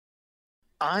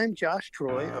I'm Josh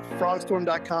Troy of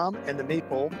Frogstorm.com and The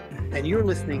Maypole, and you're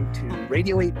listening to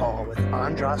Radio 8 Ball with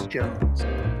Andras Jones.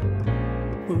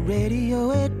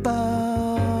 Radio 8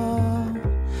 Ball,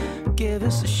 give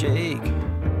us a shake.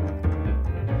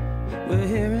 We're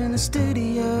here in the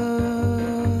studio,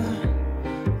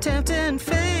 tempting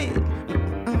fate,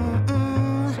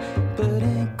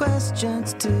 putting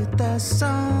questions to the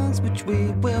songs which we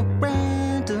will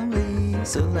randomly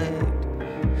select.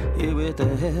 Here with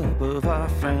the help of our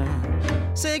friend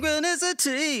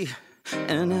Synchronicity.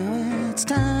 And now it's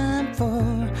time for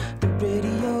the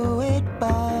Radio 8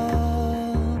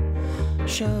 Ball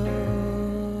Show.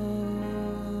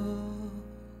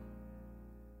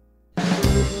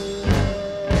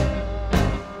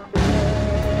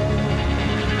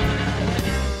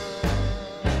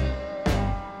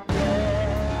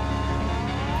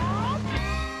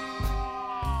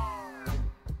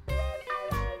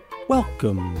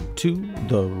 Welcome to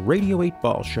the Radio 8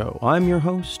 Ball Show. I'm your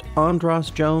host, Andras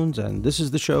Jones, and this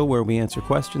is the show where we answer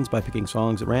questions by picking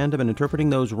songs at random and interpreting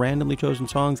those randomly chosen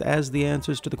songs as the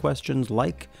answers to the questions,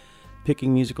 like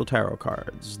picking musical tarot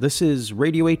cards. This is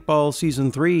Radio 8 Ball Season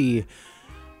 3,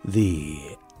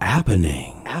 The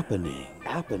Appening.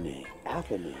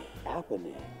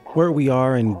 Where we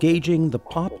are engaging the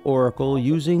pop oracle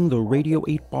using the Radio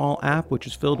 8 Ball app, which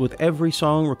is filled with every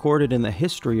song recorded in the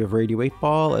history of Radio 8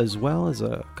 Ball, as well as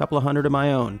a couple of hundred of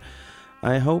my own.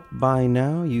 I hope by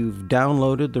now you've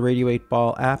downloaded the Radio 8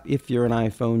 Ball app if you're an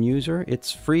iPhone user.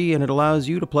 It's free and it allows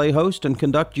you to play host and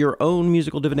conduct your own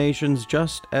musical divinations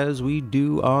just as we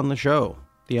do on the show.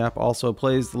 The app also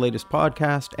plays the latest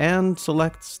podcast and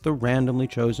selects the randomly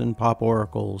chosen pop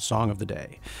oracle song of the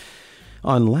day.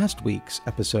 On last week's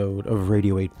episode of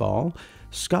Radio 8 Ball,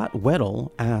 Scott Weddle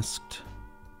asked,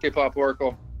 "Hey, Pop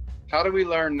Oracle, how do we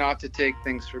learn not to take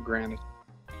things for granted?"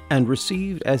 and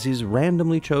received as his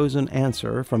randomly chosen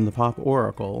answer from the Pop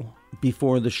Oracle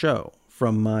before the show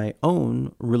from my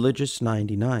own Religious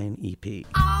 99 EP.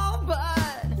 Oh, but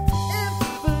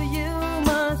if you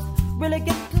must really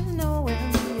get to know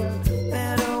him, you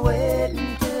better wait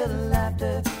until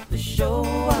after the show.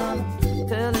 I'm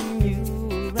telling you.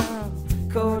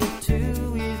 Cody 2,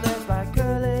 he's less like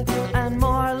Curly and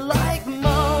more like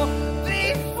Mo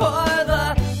before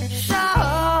the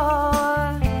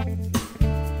show.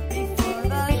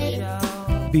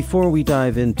 Before we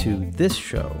dive into this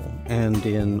show, and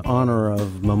in honor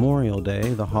of Memorial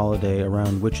Day, the holiday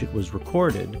around which it was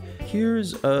recorded,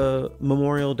 here's a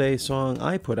Memorial Day song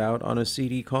I put out on a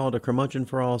CD called A Curmudgeon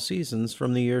for All Seasons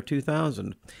from the year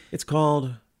 2000. It's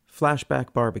called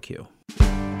Flashback Barbecue.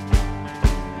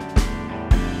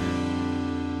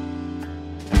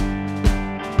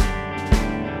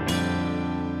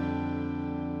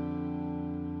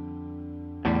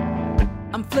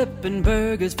 I'm flipping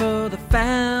burgers for the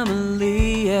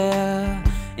family, yeah.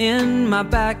 In my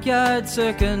backyard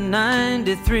circa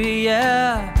 93,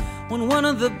 yeah. When one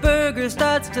of the burgers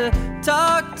starts to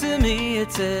talk to me,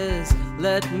 it says,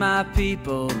 "Let my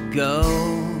people go."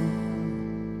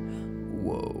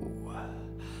 Whoa.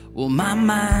 Well, my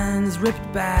mind's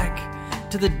ripped back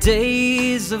to the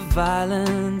days of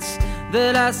violence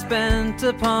that I spent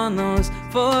upon those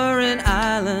foreign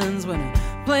islands, when a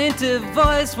plaintive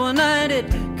voice one night, it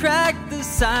cracked the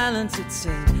silence. It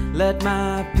said, "Let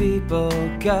my people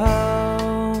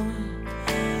go.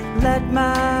 Let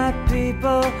my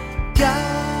people go."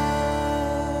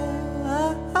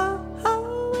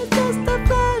 It's just a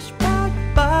flashback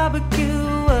barbecue,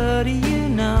 what do you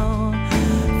know?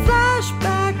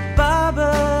 Flashback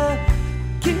barbecue,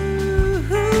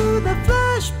 the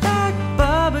flashback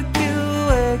barbecue,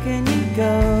 where can you go?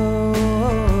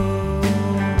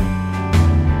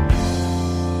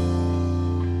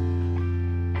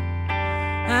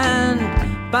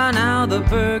 By now the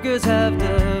burgers have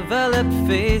developed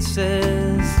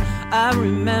faces I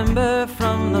remember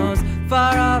from those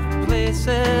far-off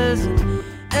places.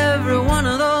 Every one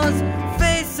of those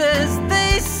faces,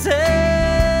 they said,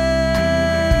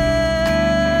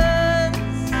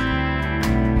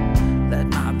 "Let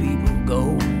my people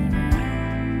go."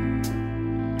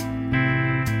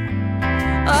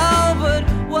 Oh, but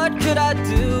what could I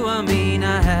do? I mean,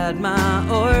 I had my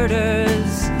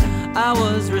orders. I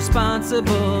was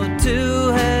responsible to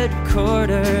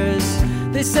headquarters.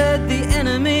 They said the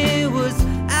enemy was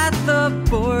at the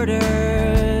borders.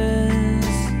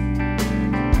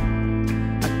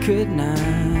 I could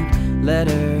not let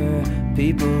her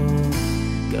people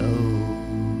go.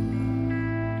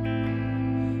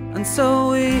 And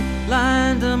so we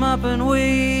lined them up and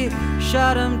we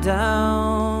shot them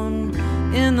down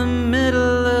in the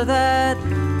middle of that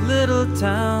little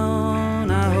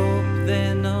town. I hope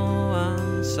they know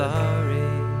I'm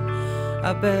sorry.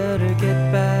 I better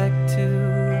get back to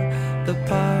the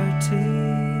party.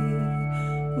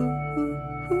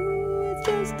 Ooh, it's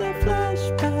just a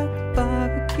flashback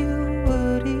barbecue,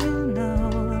 what do you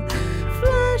know?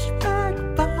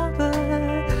 Flashback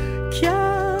barbecue,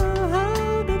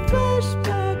 the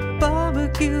flashback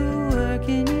barbecue, where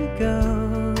can you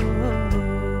go?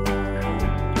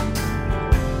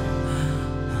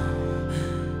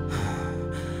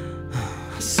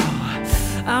 So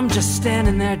I'm just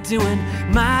standing there doing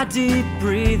my deep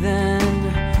breathing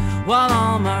while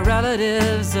all my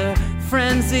relatives are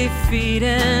frenzy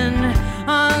feeding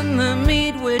on the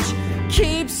meat which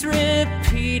keeps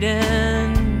repeating.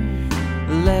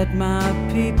 Let my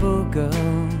people go.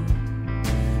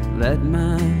 Let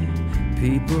my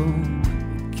people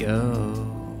go.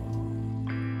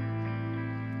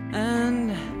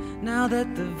 And now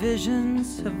that the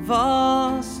visions have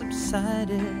all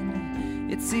subsided,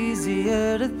 it's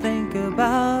easier to think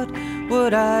about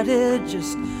what I did.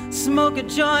 Just smoke a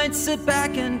joint, sit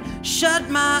back and shut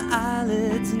my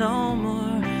eyelids. No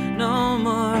more, no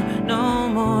more, no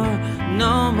more,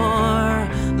 no more.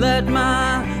 Let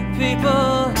my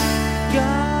people go.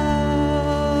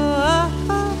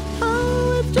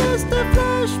 It's just a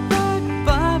flashback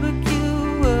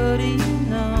barbecue, what do you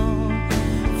know?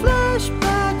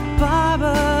 Flashback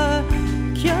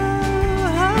barbecue,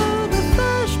 the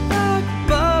flashback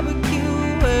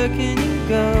barbecue, where can you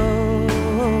go?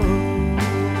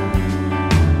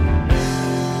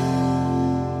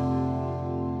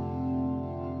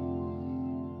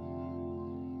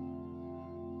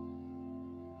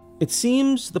 It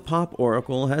seems the Pop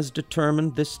Oracle has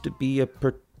determined this to be a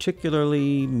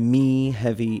particularly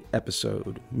me-heavy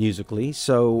episode musically,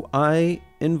 so I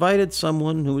invited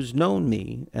someone who has known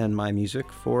me and my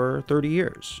music for 30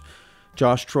 years.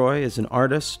 Josh Troy is an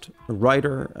artist, a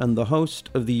writer, and the host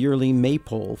of the yearly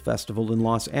Maypole Festival in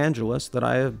Los Angeles that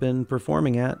I have been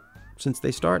performing at since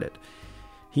they started.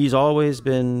 He's always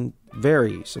been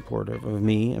very supportive of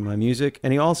me and my music,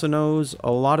 and he also knows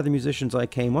a lot of the musicians I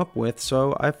came up with,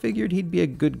 so I figured he'd be a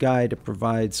good guy to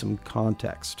provide some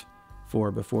context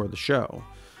for before the show.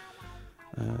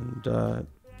 And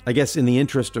I guess in the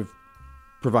interest of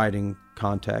providing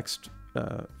context,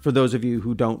 for those of you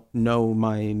who don't know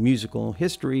my musical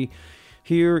history,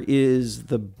 here is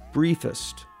the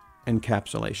briefest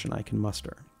encapsulation I can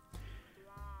muster.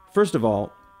 First of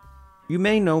all, you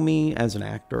may know me as an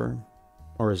actor,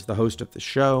 or as the host of the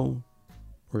show,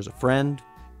 or as a friend,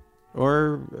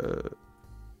 or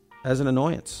as an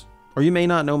annoyance. Or you may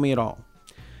not know me at all.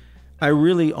 I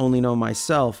really only know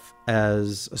myself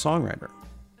as a songwriter.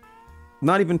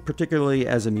 Not even particularly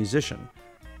as a musician.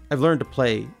 I've learned to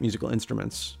play musical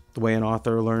instruments the way an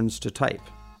author learns to type.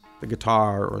 The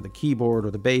guitar, or the keyboard,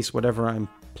 or the bass, whatever I'm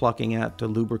plucking at to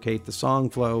lubricate the song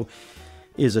flow,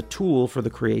 is a tool for the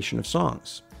creation of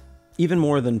songs. Even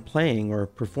more than playing or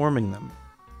performing them.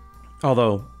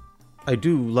 Although, I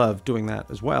do love doing that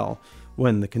as well,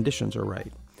 when the conditions are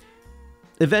right.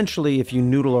 Eventually, if you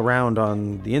noodle around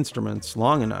on the instruments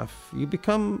long enough, you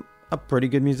become a pretty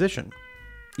good musician,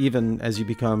 even as you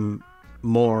become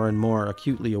more and more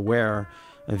acutely aware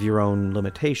of your own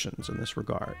limitations in this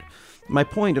regard. My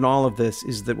point in all of this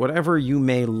is that whatever you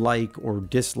may like or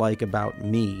dislike about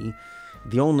me,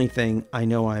 the only thing I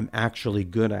know I'm actually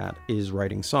good at is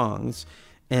writing songs,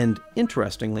 and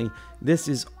interestingly, this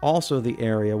is also the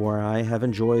area where I have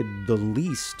enjoyed the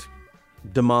least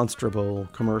demonstrable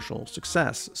commercial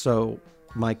success, so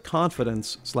my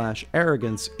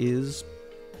confidence/arrogance is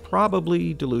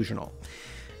probably delusional,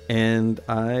 and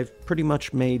I've pretty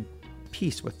much made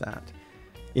peace with that.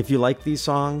 If you like these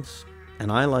songs, and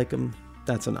I like them,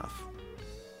 that's enough.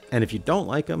 And if you don't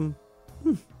like them,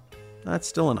 that's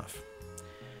still enough.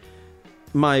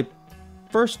 My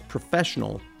first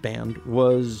professional band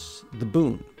was The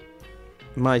Boon.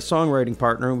 My songwriting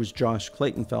partner was Josh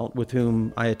Claytonfelt, with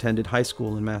whom I attended high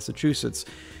school in Massachusetts,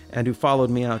 and who followed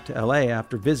me out to LA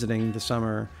after visiting the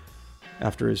summer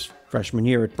after his freshman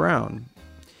year at Brown.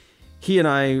 He and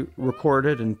I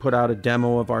recorded and put out a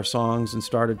demo of our songs and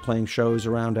started playing shows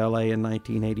around LA in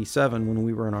 1987 when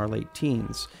we were in our late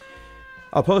teens.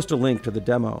 I'll post a link to the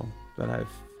demo that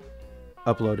I've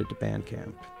uploaded to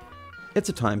Bandcamp. It's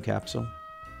a time capsule.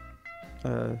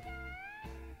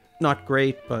 Not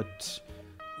great, but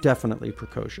definitely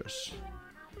precocious.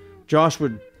 Josh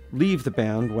would leave the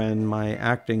band when my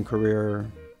acting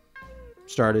career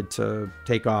started to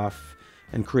take off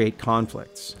and create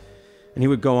conflicts. And he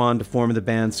would go on to form the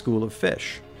band School of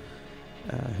Fish,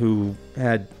 who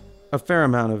had a fair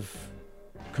amount of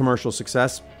commercial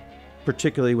success,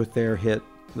 particularly with their hit,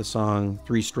 the song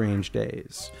 3 Strange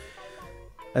Days.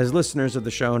 As listeners of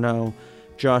the show know,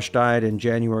 Josh died in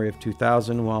January of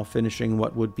 2000 while finishing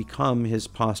what would become his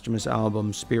posthumous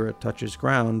album, Spirit Touches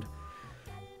Ground.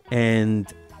 And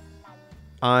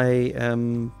I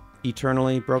am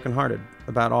eternally brokenhearted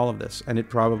about all of this, and it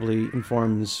probably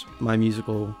informs my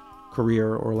musical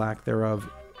career or lack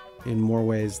thereof in more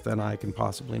ways than I can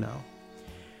possibly know.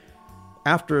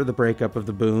 After the breakup of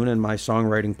the Boon and my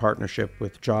songwriting partnership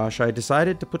with Josh, I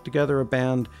decided to put together a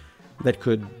band that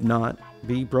could not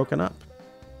be broken up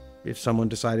if someone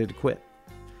decided to quit.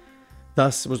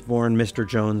 Thus was born Mr.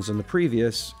 Jones and the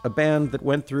Previous, a band that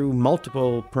went through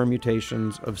multiple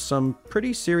permutations of some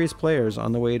pretty serious players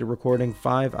on the way to recording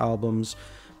 5 albums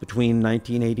between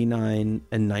 1989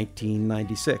 and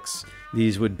 1996.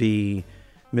 These would be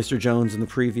Mr. Jones and the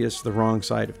Previous, The Wrong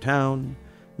Side of Town,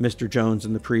 Mr. Jones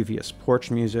and the Previous,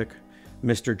 Porch Music,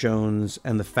 Mr. Jones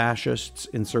and the Fascists,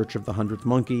 In Search of the 100th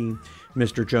Monkey,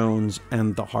 Mr. Jones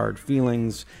and the Hard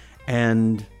Feelings,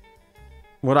 and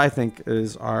what I think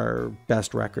is our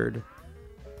best record,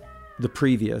 The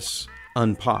Previous,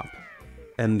 Unpop.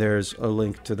 And there's a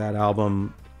link to that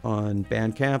album on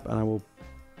Bandcamp, and I will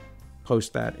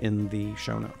post that in the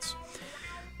show notes.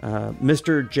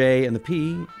 Mr. J and the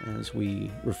P, as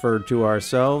we referred to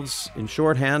ourselves in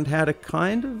shorthand, had a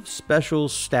kind of special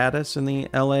status in the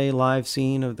LA live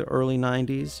scene of the early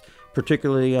 90s,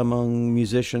 particularly among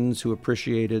musicians who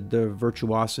appreciated the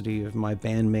virtuosity of my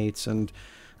bandmates and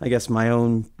I guess my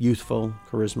own youthful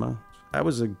charisma. I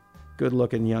was a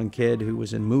good-looking young kid who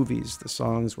was in movies. The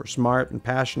songs were smart and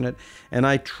passionate, and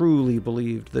I truly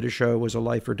believed that a show was a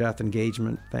life-or-death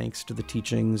engagement thanks to the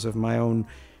teachings of my own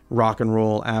rock and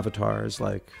roll avatars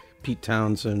like Pete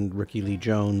Townsend, Ricky Lee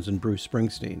Jones, and Bruce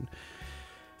Springsteen.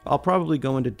 I'll probably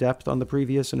go into depth on The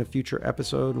Previous in a future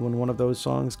episode when one of those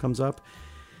songs comes up.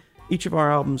 Each of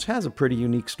our albums has a pretty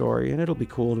unique story, and it'll be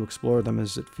cool to explore them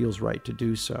as it feels right to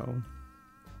do so.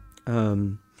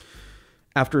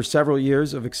 After several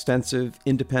years of extensive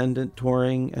independent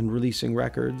touring and releasing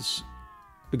records,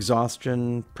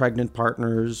 exhaustion, pregnant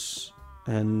partners,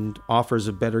 and offers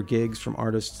of better gigs from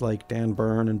artists like Dan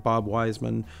Byrne and Bob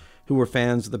Wiseman, who were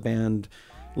fans of the band,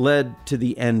 led to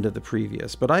the end of The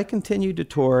Previous. But I continued to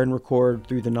tour and record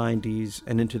through the 90s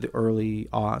and into the early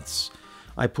aughts.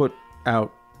 I put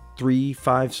out 3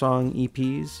 5-song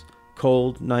EPs,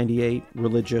 Cold 98,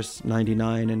 Religious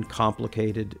 99, and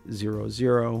Complicated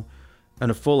 00, and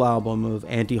a full album of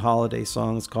anti-holiday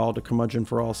songs called A Curmudgeon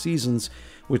for All Seasons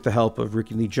with the help of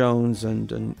Ricky Lee Jones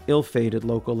and an ill-fated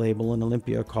local label in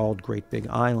Olympia called Great Big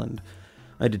Island.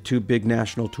 I did 2 big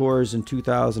national tours in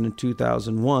 2000 and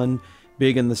 2001,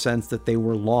 big in the sense that they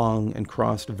were long and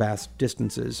crossed vast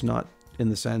distances, not in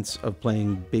the sense of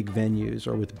playing big venues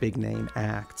or with big-name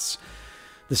acts.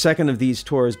 The second of these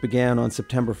tours began on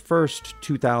September 1st,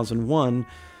 2001,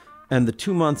 and the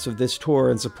 2 months of this tour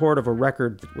in support of a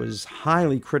record that was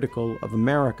highly critical of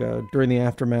America during the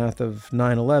aftermath of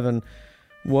 9/11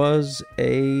 was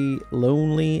a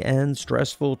lonely and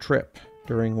stressful trip,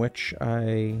 during which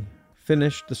I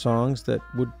finished the songs that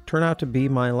would turn out to be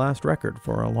my last record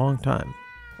for a long time.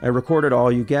 I recorded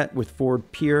All You Get with Ford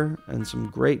Peer and some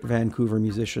great Vancouver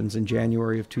musicians in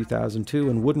January of 2002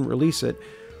 and wouldn't release it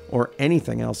or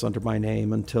anything else under my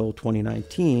name until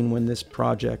 2019 when this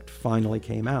project finally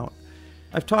came out.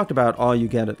 I've talked about All You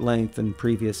Get at length in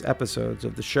previous episodes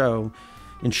of the show.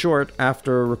 In short,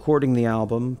 after recording the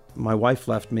album, my wife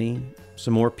left me,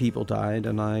 some more people died,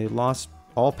 and I lost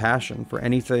all passion for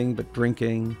anything but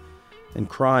drinking and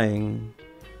crying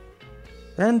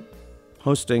and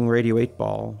hosting Radio 8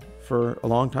 Ball for a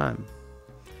long time.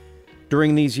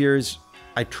 During these years,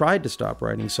 I tried to stop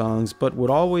writing songs, but would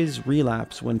always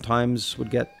relapse when times would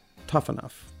get tough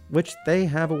enough, which they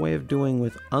have a way of doing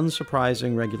with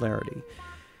unsurprising regularity.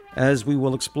 As we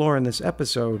will explore in this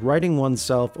episode, writing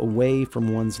oneself away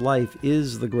from one's life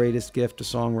is the greatest gift a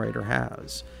songwriter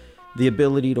has. The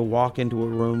ability to walk into a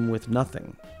room with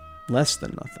nothing, less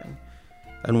than nothing,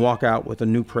 and walk out with a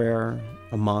new prayer,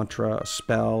 a mantra, a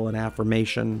spell, an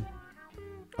affirmation,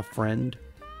 a friend.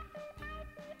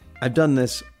 I've done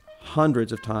this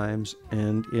hundreds of times,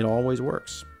 and it always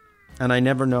works. And I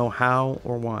never know how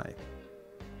or why.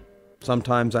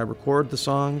 Sometimes I record the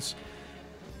songs,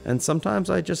 and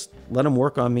sometimes I just let them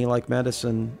work on me like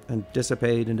medicine and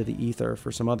dissipate into the ether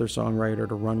for some other songwriter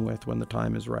to run with when the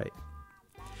time is right.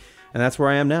 And that's where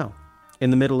I am now, in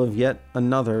the middle of yet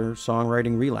another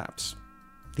songwriting relapse.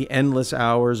 The endless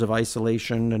hours of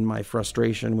isolation and my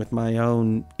frustration with my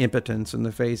own impotence in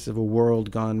the face of a world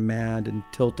gone mad and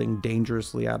tilting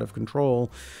dangerously out of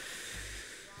control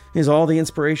is all the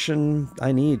inspiration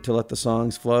I need to let the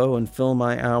songs flow and fill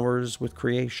my hours with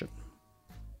creation.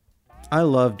 I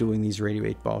love doing these Radio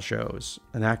 8 Ball shows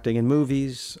and acting in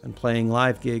movies and playing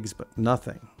live gigs, but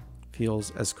nothing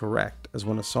feels as correct as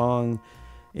when a song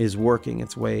is working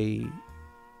its way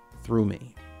through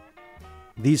me.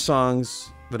 These songs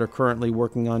that are currently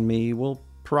working on me will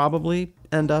probably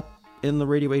end up in the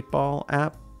Radio 8 Ball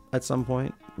app at some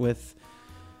point with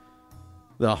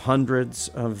the hundreds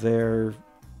of their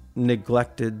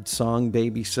neglected song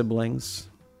baby siblings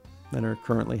that are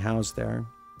currently housed there.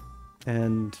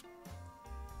 And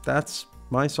that's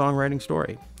my songwriting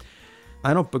story.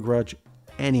 I don't begrudge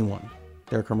anyone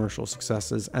their commercial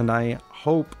successes, and I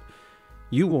hope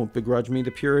you won't begrudge me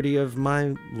the purity of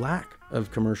my lack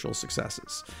of commercial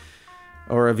successes,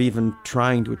 or of even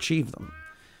trying to achieve them.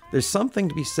 There's something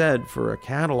to be said for a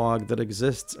catalog that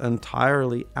exists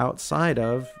entirely outside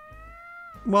of,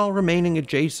 while remaining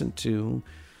adjacent to,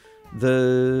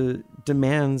 the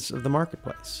demands of the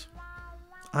marketplace.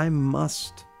 I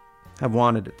must have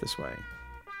wanted it this way.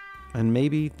 And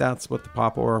maybe that's what the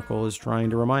Pop Oracle is trying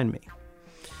to remind me.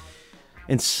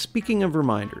 And speaking of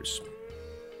reminders,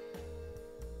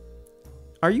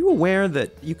 are you aware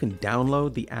that you can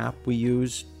download the app we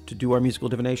use to do our musical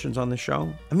divinations on the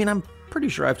show? I mean, I'm pretty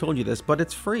sure I've told you this, but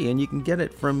it's free and you can get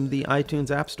it from the iTunes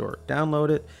App Store. Download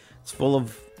it. It's full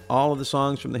of all of the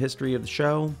songs from the history of the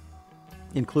show,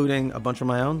 including a bunch of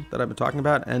my own that I've been talking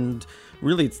about. And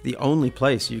really, it's the only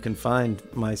place you can find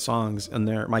my songs and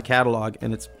my catalog.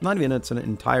 And it's not even in its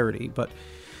entirety, but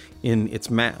in its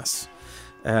mass,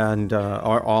 and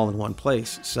are all in one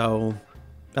place. So,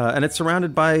 and it's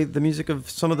surrounded by the music of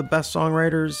some of the best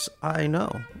songwriters I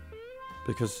know,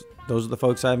 because those are the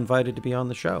folks I've invited to be on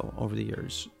the show over the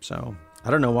years. So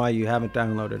I don't know why you haven't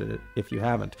downloaded it if you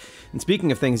haven't. And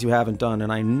speaking of things you haven't done,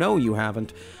 and I know you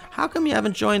haven't, how come you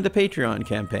haven't joined the Patreon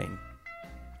campaign?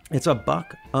 It's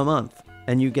 $1 a month,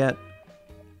 and you get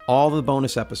all the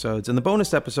bonus episodes. And the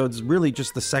bonus episodes is really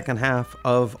just the second half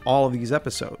of all of these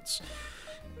episodes.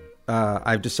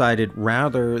 I've decided,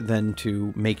 rather than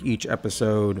to make each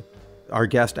episode our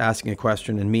guest asking a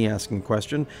question and me asking a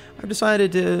question, I've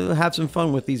decided to have some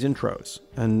fun with these intros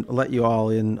and let you all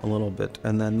in a little bit.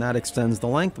 And then that extends the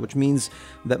length, which means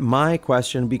that my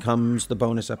question becomes the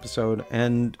bonus episode.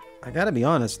 And I gotta be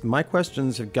honest, my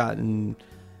questions have gotten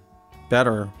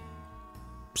better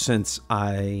since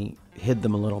I hid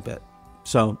them a little bit.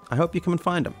 So I hope you come and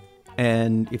find them.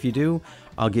 And if you do,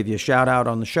 I'll give you a shout out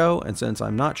on the show. And since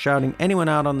I'm not shouting anyone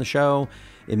out on the show,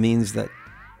 it means that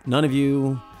none of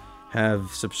you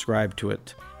have subscribed to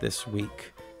it this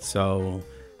week. So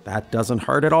that doesn't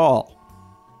hurt at all.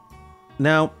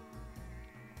 Now,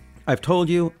 I've told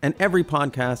you, and every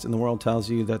podcast in the world tells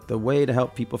you, that the way to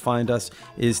help people find us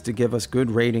is to give us good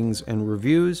ratings and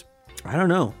reviews. I don't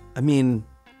know. I mean,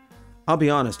 I'll be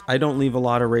honest, I don't leave a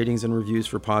lot of ratings and reviews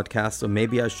for podcasts, so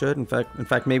maybe I should. In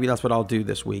fact, maybe that's what I'll do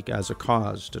this week as a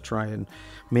cause to try and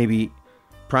maybe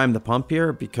prime the pump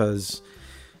here, because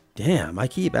damn, I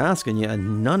keep asking you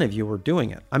and none of you are doing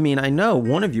it. I mean, I know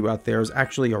one of you out there is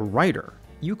actually a writer.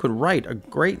 You could write a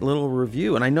great little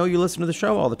review, and I know you listen to the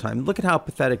show all the time. Look at how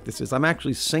pathetic this is. I'm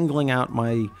actually singling out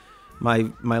my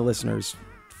listeners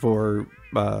for,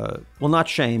 well, not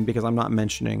shame, because I'm not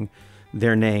mentioning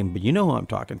their name, but you know who I'm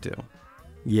talking to.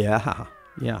 Yeah.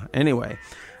 Anyway,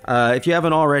 if you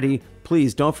haven't already,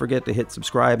 please don't forget to hit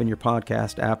subscribe in your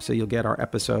podcast app so you'll get our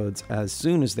episodes as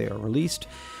soon as they are released.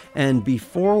 And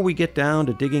before we get down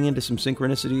to digging into some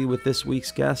synchronicity with this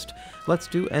week's guest, let's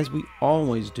do as we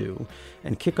always do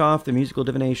and kick off the musical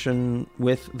divination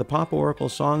with the Pop Oracle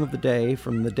song of the day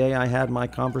from the day I had my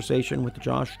conversation with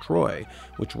Josh Troy,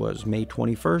 which was May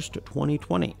 21st,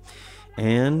 2020.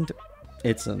 And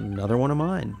it's another one of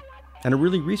mine, and a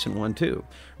really recent one too.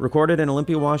 Recorded in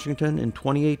Olympia, Washington in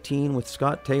 2018 with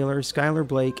Scott Taylor, Skylar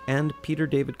Blake, and Peter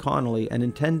David Connolly, and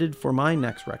intended for my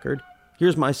next record.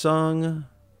 Here's my song,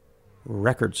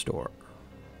 Record Store.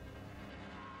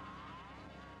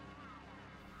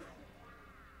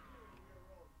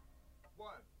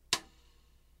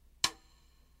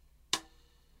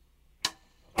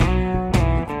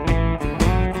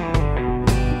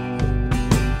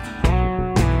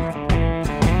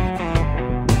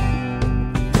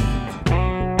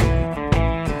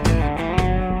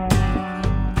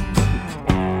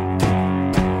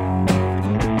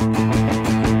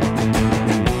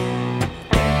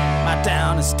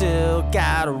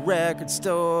 Got a record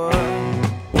store.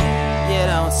 You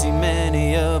don't see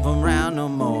many of them around no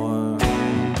more.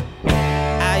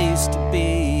 I used to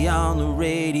be on the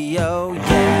radio,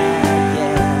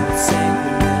 yeah,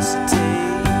 synchronicity.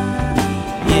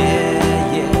 Yeah,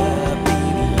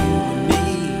 baby, you and me.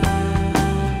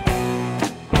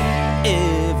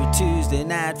 Every Tuesday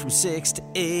night from 6 to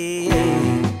 8.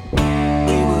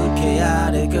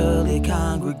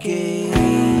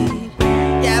 decade.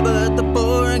 Yeah, but the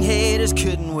boring haters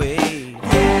couldn't wait.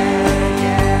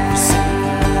 Yeah,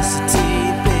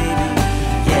 synchronicity, baby.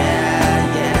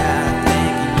 Yeah,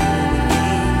 thinking you and me,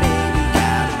 maybe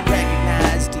gotta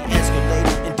recognize,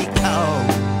 de-escalate, and decode.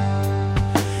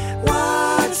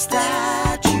 What's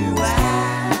that you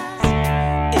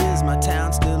ask? Is my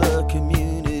town still a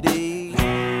community?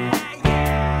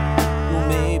 Well,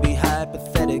 maybe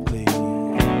hypothetically.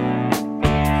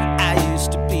 I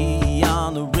used to be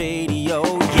on the radio.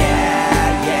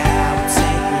 Yeah, with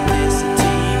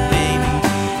synchronicity, baby.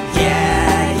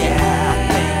 Yeah,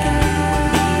 thinking you and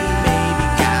me, maybe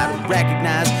gotta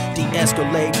recognize,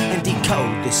 de-escalate, and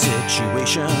decode the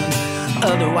situation.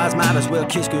 Otherwise, might as well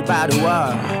kiss goodbye to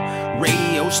our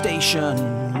radio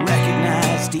station.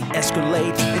 Recognize,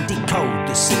 de-escalate, and decode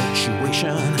the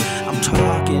situation. I'm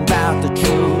talking about the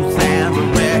truth and the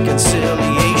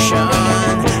reconciliation.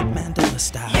 Mandela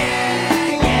style.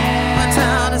 My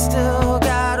town has still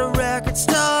got a record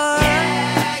store.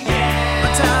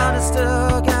 My town has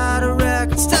still got a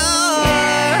record store.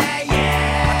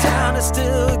 My town has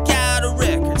still got a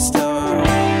record store.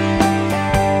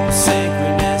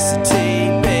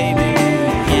 Synchronicity, baby.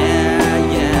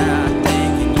 Yeah,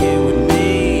 thinking you and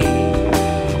me.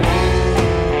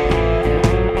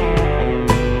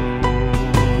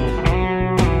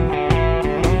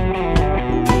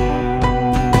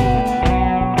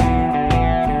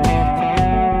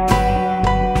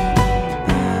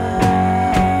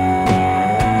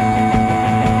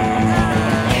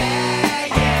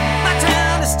 My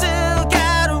town has still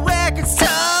got a record store.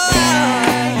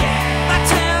 My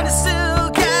town has still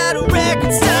got a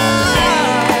record store.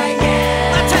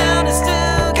 My town has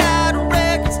still got a record store. Still got a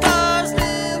record store. Still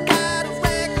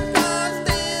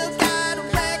got a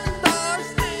record store.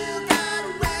 Still got a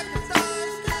record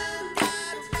store. Still got a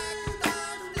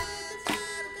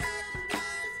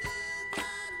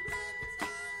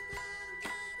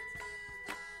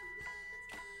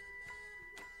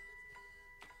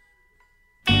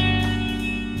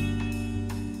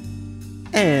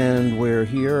And we're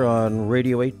here on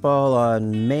Radio 8 Ball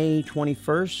on May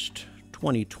 21st,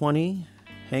 2020,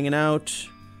 hanging out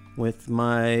with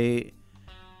my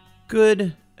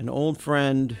good and old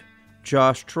friend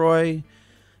Josh Troy,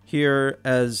 here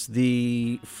as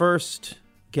the first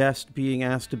guest being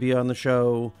asked to be on the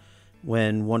show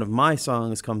when one of my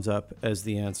songs comes up as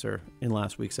the answer in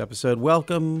last week's episode.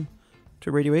 Welcome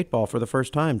to Radio 8 Ball for the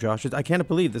first time, Josh. I can't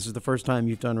believe this is the first time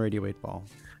you've done Radio 8 Ball.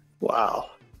 Wow.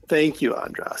 Thank you,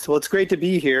 Andras. Well, it's great to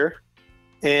be here.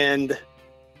 And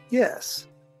yes,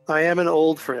 I am an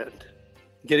old friend,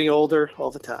 getting older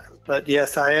all the time. But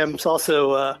yes, I am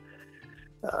also,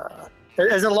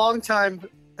 as a longtime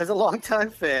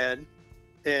fan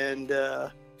and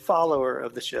follower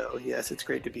of the show. Yes, it's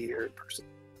great to be here in person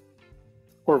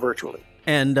or virtually.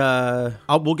 And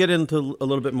we'll get into a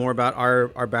little bit more about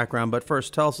our background. But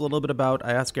first, tell us a little bit about,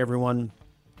 I ask everyone,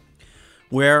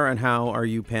 where and how are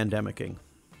you pandemicking?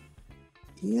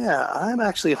 Yeah, I'm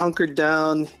actually hunkered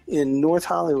down in North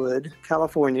Hollywood,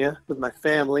 California, with my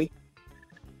family,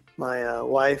 my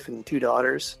wife and 2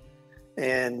 daughters,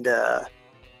 and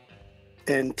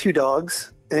 2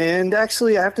 dogs. And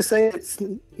actually, I have to say, it's,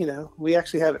 we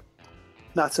actually have it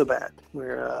not so bad.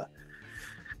 We're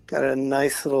got a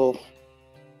nice little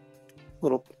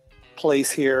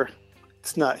place here.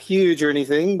 It's not huge or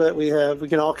anything, but we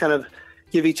can all kind of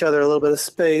give each other a little bit of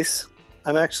space.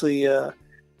 I'm actually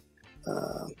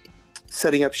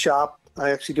setting up shop.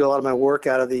 I actually do a lot of my work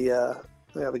out of we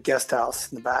have a guest house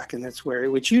in the back, and that's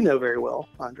which you know very well,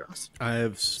 Andras. I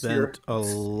have spent a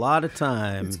lot of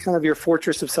time. It's kind of your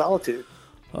fortress of solitude.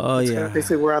 Oh, it's yeah. kind of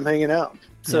basically where I'm hanging out.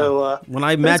 So when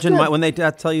I imagine when they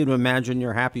tell you to imagine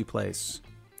your happy place,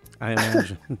 I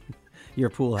imagine your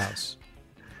pool house.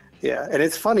 Yeah, and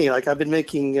it's funny. Like I've been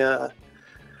making. The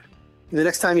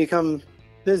next time you come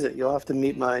visit, you'll have to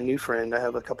meet my new friend. I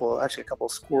have a couple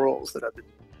of squirrels that I've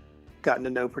gotten to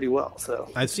know pretty well.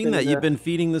 So I've seen that you've been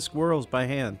feeding the squirrels by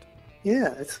hand.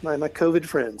 Yeah, it's my COVID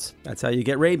friends. That's how you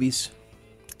get rabies.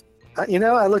 I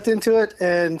looked into it,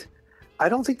 and I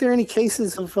don't think there are any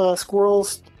cases of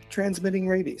squirrels transmitting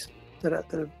rabies. I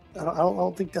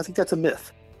think that's a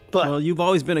myth. But well, you've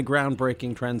always been a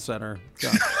groundbreaking trendsetter,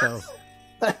 Josh. So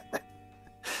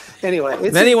anyway,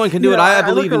 if anyone can do it, I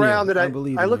believe in you.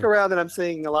 I look around and I'm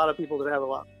seeing a lot of people that have a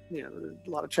lot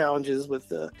of challenges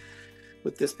with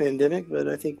this pandemic. But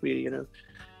I think I'm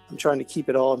trying to keep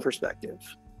it all in perspective.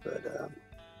 But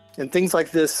and things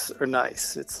like this are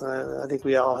nice. It's I think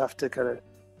we all have to kind of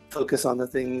focus on the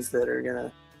things that are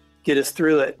gonna get us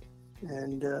through it.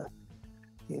 And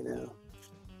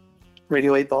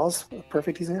Radio 8 Ball's a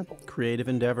perfect example. Creative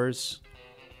endeavors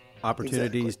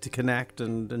opportunities to connect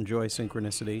and enjoy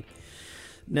synchronicity.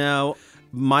 Now,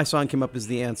 my song came up as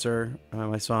the answer.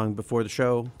 My song before the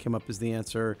show came up as the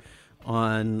answer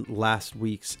on last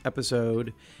week's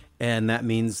episode. And that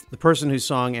means the person whose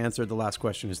song answered the last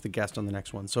question is the guest on the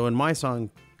next one. So when my song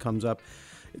comes up,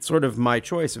 it's sort of my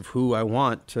choice of who I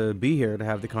want to be here to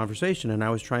have the conversation. And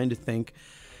I was trying to think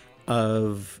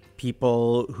of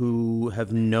people who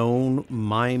have known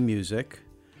my music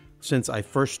since I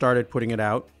first started putting it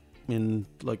out in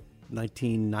like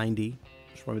 1990.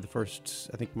 It's probably the first,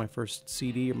 I think my first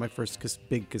CD or my first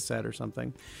big cassette or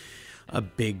something. A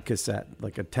big cassette,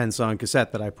 like a 10-song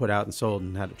cassette that I put out and sold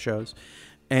and had at shows.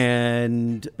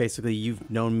 And basically you've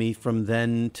known me from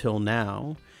then till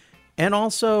now. And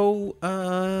also,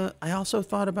 I also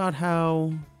thought about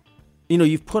how,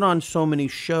 you've put on so many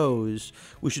shows.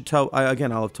 We should tell,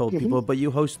 again, I'll have told people, but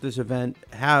you host this event,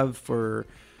 for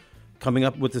coming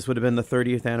up with this would have been the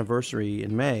 30th anniversary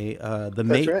in May,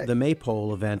 the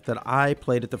Maypole event that I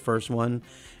played at the first one.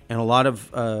 And a lot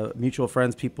of mutual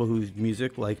friends, people whose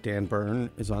music, like Dan Byrne,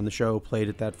 is on the show, played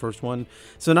at that first one.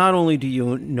 So not only do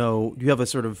you have a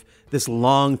sort of this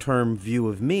long-term view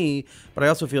of me, but I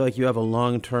also feel like you have a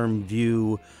long-term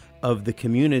view of the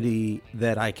community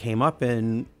that I came up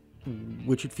in,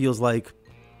 which it feels like,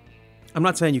 I'm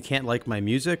not saying you can't like my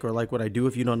music or like what I do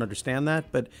if you don't understand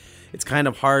that, but it's kind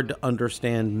of hard to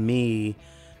understand me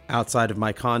outside of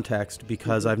my context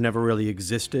because I've never really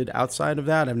existed outside of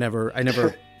that. I never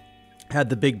had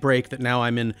the big break that now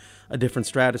I'm in a different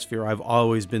stratosphere. I've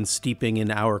always been steeping in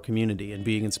our community and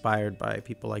being inspired by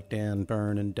people like Dan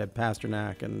Byrne and Deb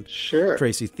Pasternak and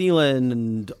Tracy Thielen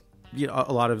and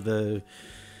a lot of the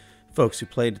folks who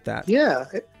played at that. Yeah,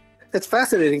 it's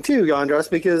fascinating too, Andras,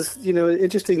 because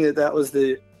interesting that was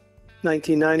the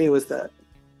 1990 was the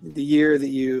year that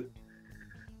you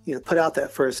put out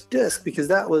that first disc, because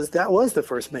that was the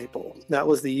first Maypole. That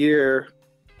was the year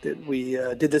that we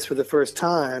did this for the first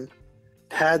time.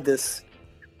 Had this,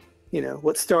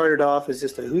 what started off as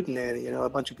just a hootenanny, a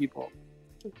bunch of people,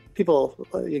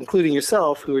 including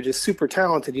yourself, who were just super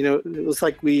talented. It was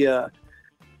like this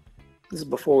is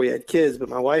before we had kids, but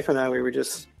my wife and I, we were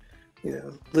just,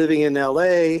 living in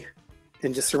LA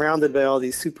and just surrounded by all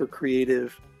these super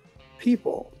creative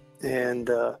people and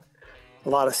a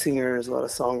lot of singers, a lot of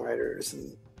songwriters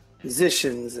and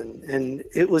musicians. And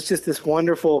it was just this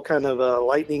wonderful kind of a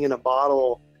lightning in a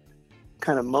bottle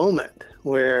kind of moment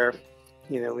where,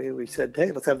 we said,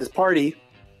 hey, let's have this party,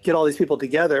 get all these people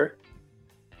together.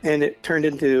 And it turned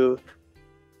into,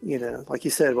 like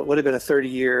you said, what would have been a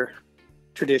 30-year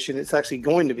tradition. It's actually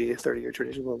going to be a 30-year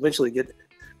tradition. We'll eventually get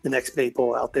the next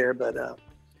Maypole out there. But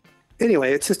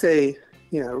anyway, it's just a,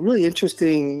 really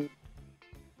interesting,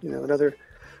 another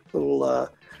little,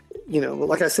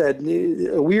 like I said,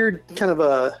 a weird kind of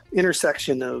a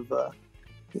intersection of,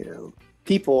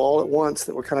 people all at once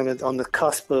that were kind of on the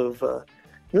cusp of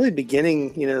really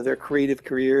beginning, their creative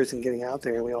careers and getting out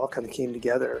there. And we all kind of came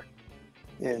together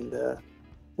and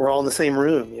we're all in the same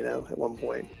room, at one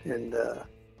point.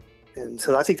 And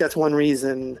so I think that's one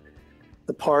reason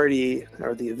the party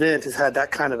or the event has had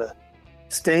that kind of a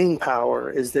staying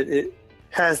power, is that it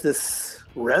has this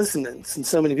resonance in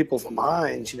so many people's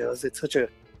minds. It's such an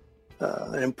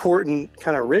important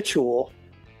kind of ritual,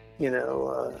 and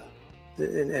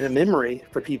a memory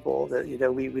for people that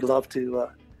we love to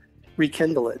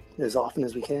rekindle it as often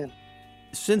as we can.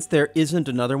 Since there isn't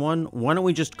another one, why don't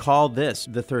we just call this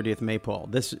the 30th Maypole?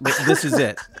 This is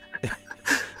it.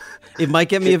 It might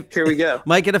get me. Here we go.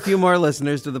 Might get a few more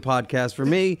listeners to the podcast. For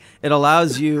me, it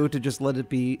allows you to just let it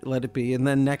be, and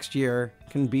then next year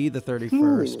can be the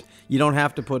 31st. You don't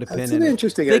have to put a pin in it. That's an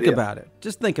interesting idea. Think idea. about it.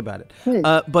 Just think about it.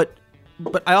 But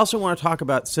I also want to talk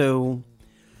about, so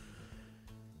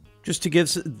just to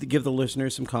give the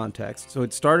listeners some context. So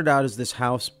it started out as this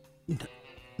house,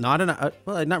 not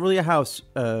really a house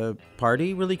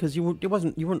party, really, because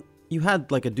you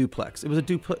had like a duplex. It was a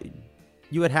duplex.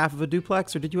 You had half of a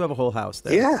duplex, or did you have a whole house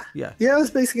there? Yeah. It was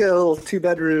basically a little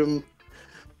 2-bedroom,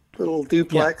 little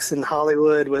duplex in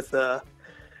Hollywood with it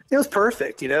was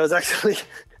perfect. It was actually,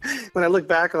 when I look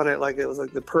back on it, like it was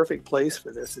like the perfect place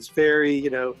for this. It's very,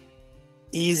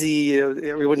 easy.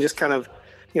 Everyone just kind of,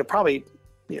 probably,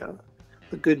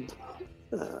 a good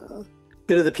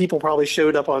bit of the people probably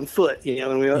showed up on foot,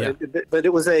 but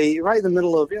it was right in the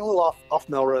middle of, a little off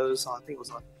Melrose. I think it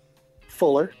was on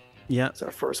Fuller. Yeah. It's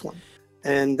our first one.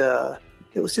 And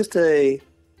it was just a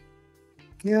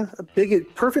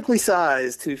big, perfectly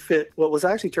sized to fit what was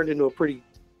actually turned into a pretty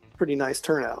nice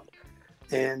turnout.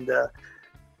 And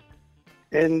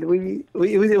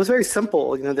it was very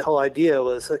simple. The whole idea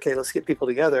was, okay, let's get people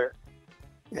together,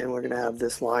 and we're going to have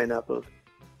this lineup of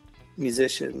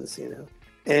musicians,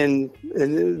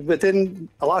 but then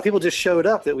a lot of people just showed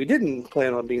up that we didn't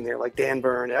plan on being there, like Dan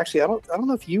Byrne. Actually, I don't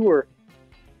know if you were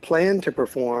planned to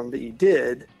perform, but you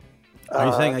did. Are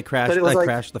you saying I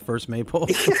crashed the first Maypole?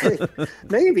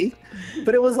 Maybe,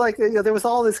 but it was like, there was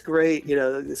all this great,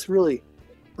 this really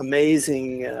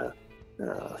amazing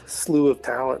slew of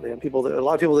talent, man. A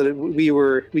lot of people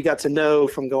that we got to know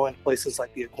from going to places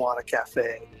like the Iguana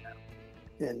Cafe,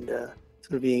 and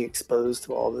sort of being exposed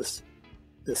to all this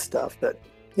stuff. But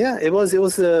yeah, it was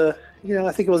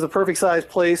I think it was a perfect sized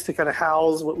place to kind of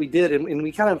house what we did, and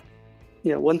we kind of,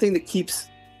 one thing that keeps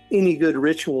any good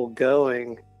ritual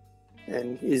going,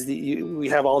 and is we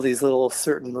have all these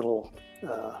certain little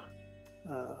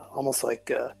almost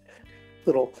like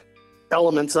little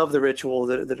elements of the ritual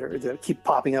that keep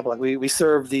popping up. Like we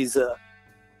serve these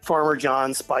Farmer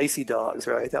John spicy dogs,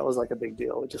 right? That was like a big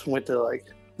deal. We just went to like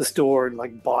the store and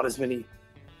like bought as many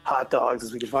hot dogs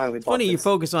as we could find. It's funny you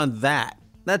focus on that.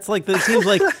 That's like, it seems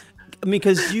like,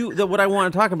 because what I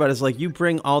want to talk about is like you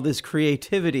bring all this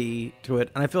creativity to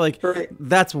it, and I feel like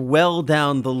that's well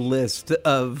down the list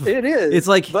of. It is. It's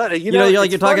like, but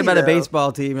you're talking about a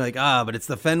baseball team. You're like, but it's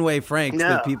the Fenway Franks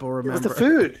that people remember. It's the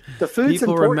food. The food's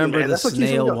people important. Remember man. the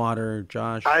snail water,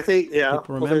 Josh. I think people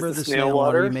remember the snail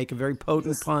water. You make a very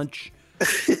potent punch.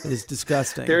 It's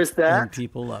disgusting. There's that. And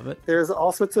people love it. There's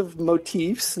all sorts of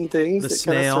motifs and things that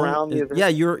snail, kind of surround the event. Yeah,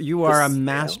 you are a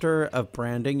master of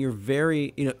branding. You're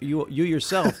very, you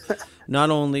yourself.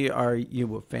 Not only are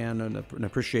you a fan and an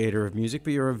appreciator of music,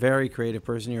 but you're a very creative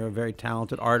person. You're a very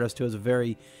talented artist who has a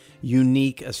very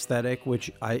unique aesthetic,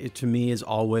 which to me is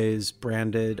always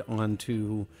branded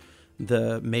onto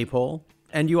the Maypole.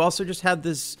 And you also just had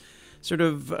this sort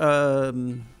of how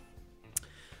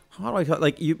do I call it?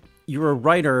 Like you're a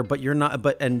writer, but you're not.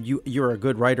 You're a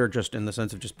good writer, just in the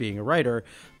sense of just being a writer.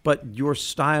 But your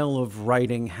style of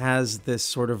writing has this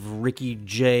sort of Ricky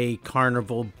Jay,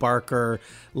 Carnival Barker,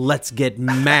 let's get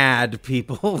mad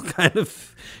people kind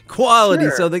of quality.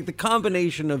 Sure. So the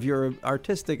combination of your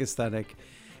artistic aesthetic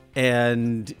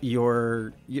and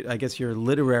your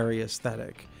literary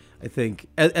aesthetic, I think,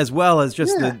 as well as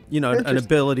just an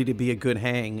ability to be a good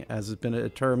hang, as has been a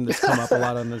term that's come up a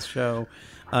lot on this show.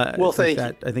 Well, thank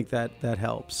you. I think that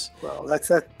helps. Well,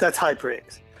 that's high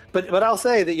praise. But I'll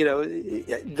say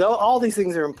that though all these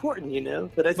things are important,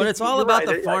 but it's all about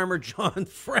the Farmer John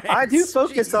Franks. I do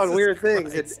focus on weird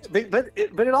things, but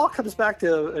it all comes back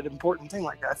to an important thing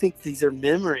like that. I think these are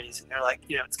memories, and they're like,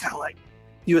 it's kind of like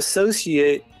you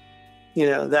associate,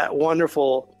 that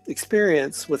wonderful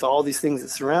experience with all these things that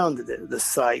surrounded it, the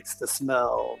sights, the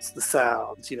smells, the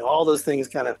sounds, all those things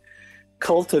kind of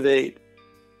cultivate,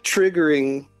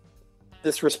 triggering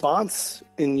this response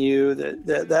in you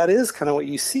that is kind of what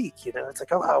you seek. It's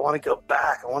like, I want to go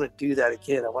back. I want to do that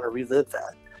again. I want to relive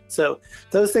that. So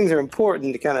those things are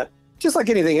important to kind of, just like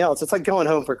anything else. It's like going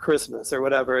home for Christmas or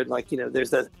whatever. And like,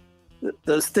 there's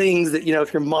those things that,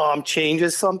 if your mom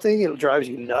changes something, it drives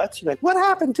you nuts. You're like, what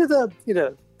happened to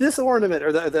the, this ornament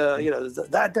or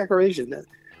that decoration?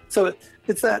 So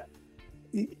it's that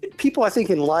people, I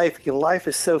think, in life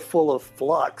is so full of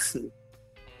flux and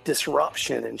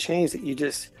disruption and change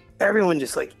that everyone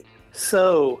just like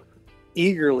so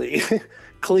eagerly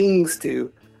clings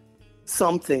to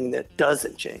something that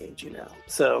doesn't change,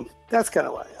 So that's kind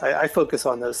of why I focus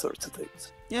on those sorts of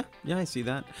things. Yeah, I see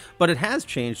that. But it has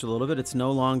changed a little bit. It's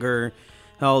no longer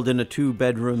held in a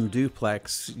 2-bedroom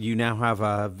duplex. You now have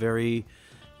a very,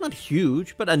 not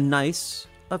huge, but a nice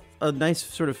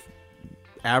sort of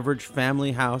average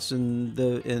family house in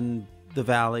the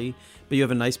valley, but you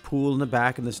have a nice pool in the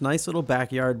back and this nice little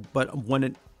backyard. But when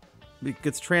it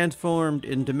gets transformed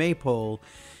into Maypole,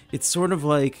 it's sort of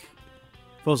like,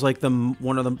 feels like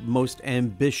one of the most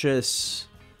ambitious,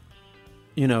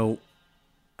 how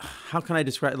can I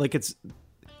describe? Like it's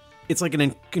like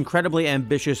an incredibly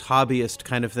ambitious hobbyist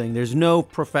kind of thing. There's no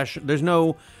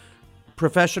professionalism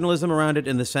around it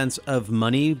in the sense of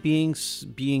money being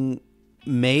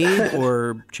made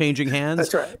or changing hands.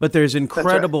 That's right. But there's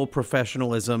incredible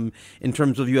professionalism in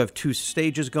terms of you have 2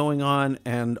 stages going on,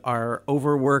 and our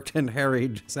overworked and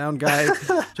harried sound guy,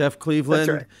 Jeff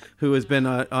Cleveland, who has been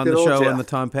on the show in the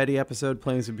Tom Petty episode,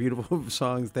 playing some beautiful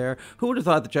songs there. Who would have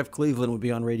thought that Jeff Cleveland would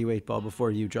be on Radio 8 Ball before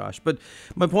you, Josh? But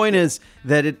my point is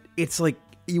that it's like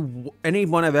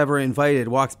anyone I've ever invited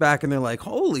walks back and they're like,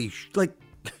 holy,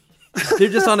 they're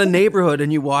just on a neighborhood,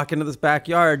 and you walk into this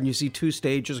backyard and you see 2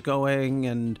 stages going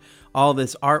and all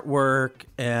this artwork.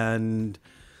 And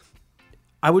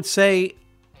I would say,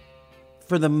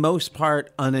 for the most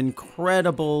part, an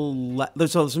incredible.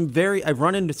 I've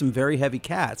run into some very heavy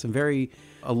cats, some very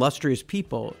illustrious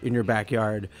people in your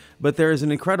backyard, but there is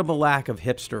an incredible lack of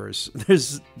hipsters.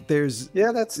 There's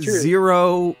Yeah, that's true.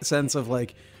 zero sense of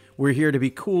like, we're here to be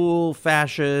cool,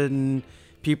 fashion.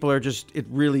 People are just, it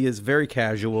really is very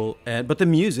casual, but the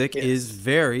music is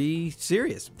very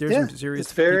serious. There's some serious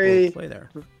it's very, people who play there.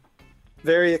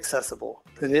 Very accessible.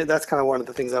 And that's kind of one of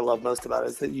the things I love most about it,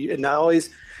 is that and I always,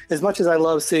 as much as I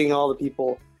love seeing all the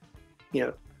people,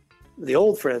 the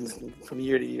old friends from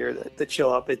year to year that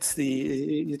show up, it's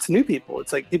new people.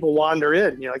 It's like people wander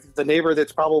in, like the neighbor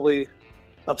that's probably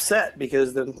upset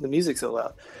because the music's so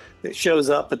loud. It shows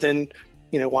up, but then,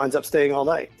 winds up staying all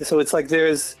night. So it's like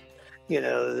there's,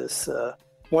 this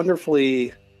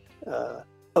wonderfully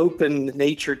open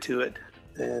nature to it.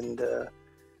 And,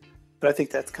 but I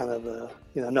think that's kind of,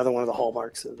 another one of the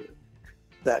hallmarks of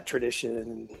that tradition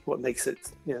and what makes it,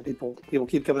 people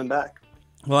keep coming back.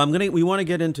 Well, we want to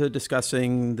get into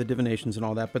discussing the divinations and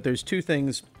all that, but there's two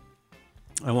things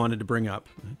I wanted to bring up.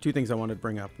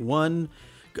 One,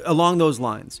 along those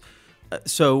lines.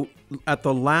 So at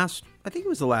I think it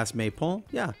was the last Maypole.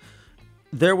 Yeah.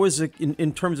 There was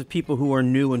in terms of people who are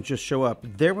new and just show up,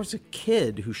 there was a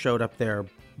kid who showed up there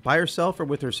by herself or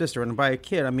with her sister. And by a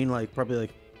kid, I mean probably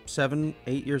like 7,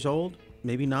 8 years old,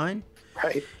 maybe 9.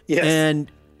 Right. Yes.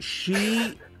 And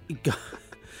she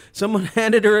someone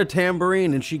handed her a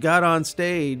tambourine and she got on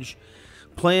stage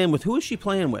playing with, who was she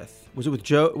playing with? Was it with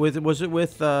Joe? Was it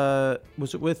with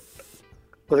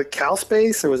Cal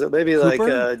Space, or was it maybe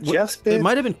Cooper? like Jeff's band? It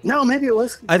might have been. No, maybe it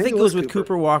was. I think it was with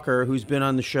Cooper Walker, who's been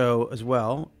on the show as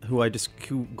well, who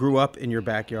grew up in your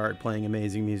backyard playing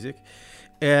amazing music.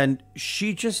 And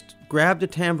she just grabbed a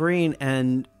tambourine,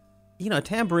 and, a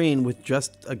tambourine with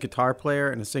just a guitar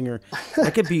player and a singer,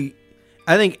 that could be,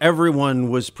 I think everyone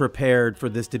was prepared for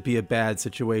this to be a bad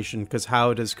situation, because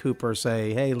how does Cooper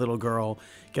say, "Hey, little girl,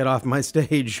 get off my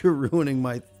stage, you're ruining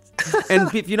my..."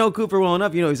 And if you know Cooper well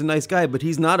enough, he's a nice guy, but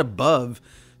he's not above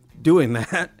doing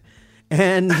that.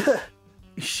 And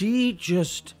she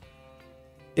just,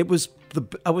 it was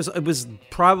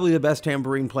probably the best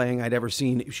tambourine playing I'd ever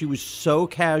seen. She was so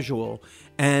casual,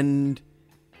 and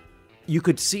you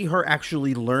could see her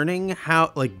actually learning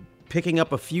how, like, picking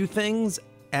up a few things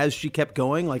as she kept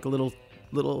going, like a little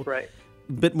right.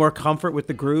 bit more comfort with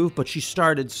the groove, but she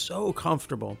started so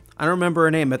comfortable. I don't remember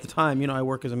her name at the time. I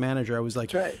work as a manager. I was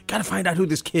like, gotta find out who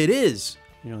this kid is.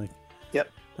 Yep.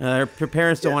 Her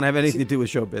parents don't want to have anything to do with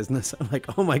show business. I'm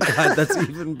like, oh my God, that's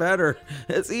even better.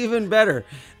 That's even better.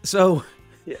 So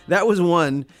that was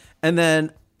one.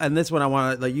 And this one I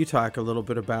want to let you talk a little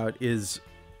bit about is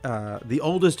the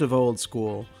oldest of old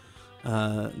school,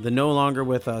 the no longer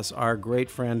with us, our great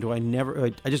friend who I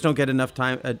just don't get enough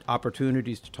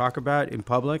opportunities to talk about in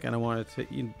public. And I wanted to,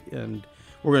 and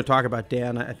we're going to talk about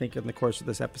Dan, I think, in the course of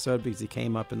this episode, because he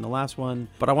came up in the last one.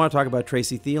 But I want to talk about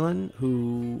Tracy Thielen,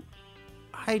 who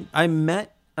I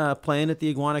met playing at the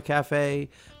Iguana Cafe,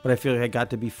 but I feel like I got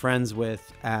to be friends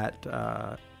with at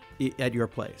your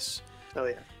place. Oh,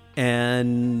 yeah.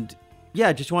 And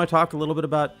yeah, just want to talk a little bit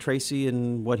about Tracy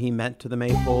and what he meant to the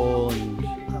Maypole,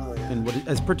 and what,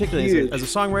 as particularly as a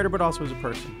songwriter, but also as a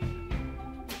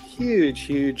person.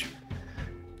 Huge,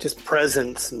 just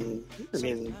presence, and I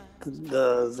mean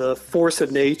the force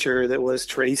of nature that was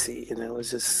Tracy.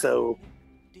 Was just so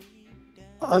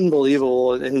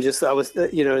unbelievable, and just I was,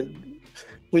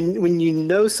 when you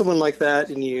know someone like that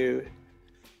and you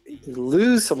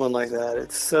lose someone like that,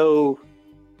 it's so.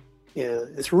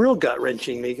 It's real gut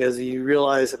wrenching, because you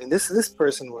realize, I mean, this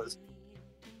person was,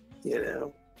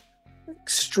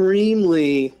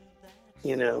 extremely,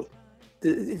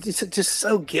 just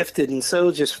so gifted and so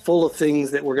just full of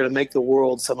things that were going to make the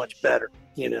world so much better,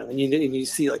 and you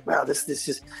see like, wow, this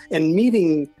just, and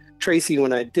meeting Tracy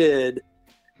when I did,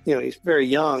 he's very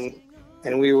young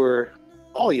and we were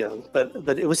all young, but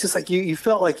it was just like, you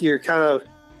felt like you're kind of,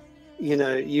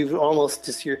 you've almost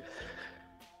just, you've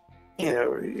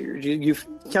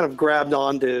kind of grabbed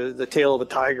onto the tail of a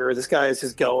tiger. This guy is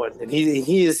just going, and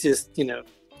he is just,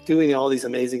 doing all these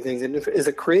amazing things. And as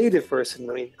a creative person,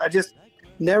 I mean, I just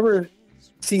never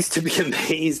cease to be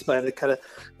amazed by the kind of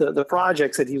the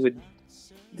projects that he would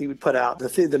put out,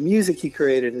 the music he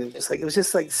created, and just like, it was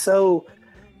just like so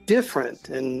different.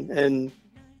 And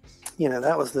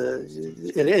that was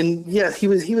and yeah, he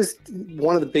was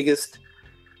one of the biggest,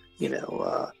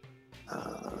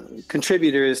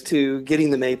 contributors to getting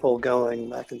the Maypole going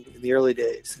back in the early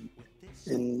days,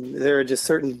 and there are just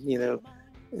certain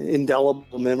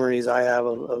indelible memories I have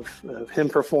of him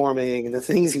performing and the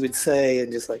things he would say,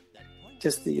 and just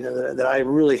that I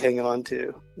really hang on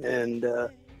to, and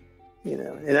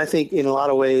and I think in a lot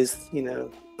of ways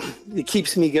it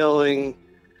keeps me going,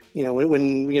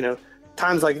 when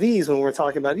times like these when we're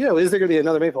talking about, is there going to be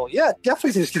another Maypole? Yeah,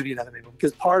 definitely there's going to be another Maypole,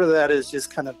 because part of that is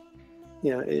just kind of,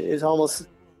 it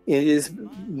is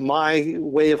my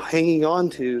way of hanging on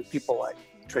to people like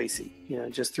Tracy,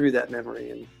 just through that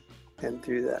memory and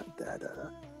through that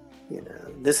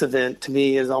this event to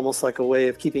me is almost like a way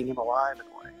of keeping him alive in a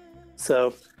way.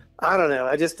 So I don't know.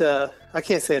 I just, I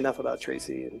can't say enough about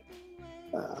Tracy. And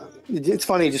it's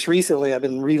funny, just recently I've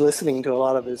been re-listening to a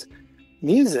lot of his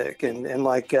music and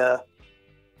I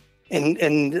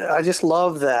just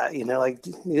love that,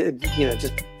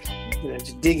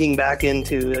 just digging back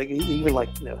into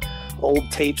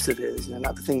old tapes of his,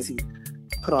 not the things he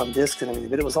put on disc and everything,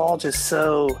 but it was all just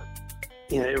so,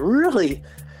 it really,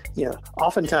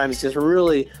 oftentimes just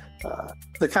really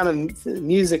the kind of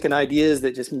music and ideas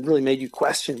that just really made you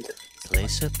question it.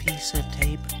 Place a piece of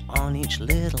tape on each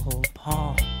little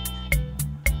paw.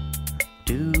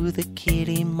 Do the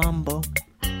kitty mumbo.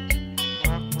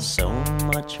 So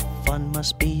much fun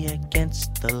must be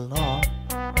against the law.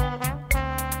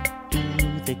 Do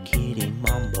the kitty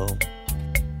mumbo.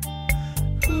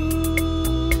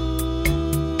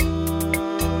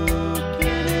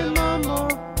 Kitty mumbo.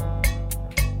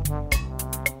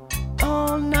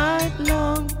 All night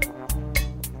long.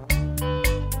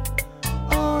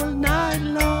 All night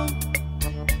long.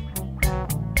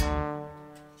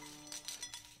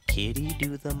 Kitty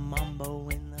do the mumbo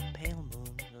in the pale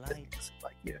moonlight.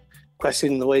 Like,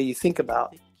 questioning the way you think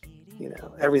about,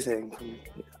 everything from,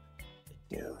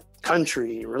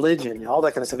 country, religion, all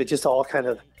that kind of stuff. It just all kind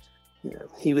of,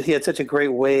 he had such a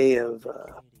great way of,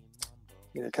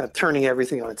 kind of turning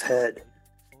everything on its head,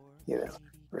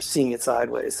 or seeing it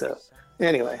sideways. So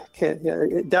anyway,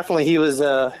 definitely he was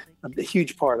a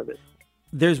huge part of it.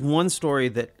 There's one story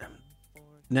that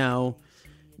now,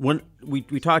 when we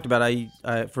talked about,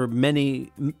 I for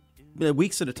many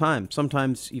weeks at a time,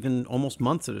 sometimes even almost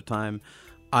months at a time,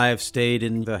 I've stayed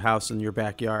in the house in your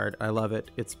backyard. I love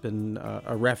it. It's been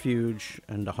a refuge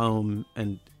and a home,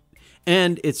 and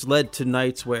it's led to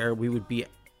nights where we would be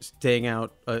staying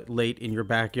out late in your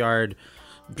backyard,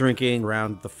 drinking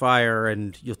around the fire,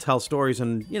 and you'll tell stories.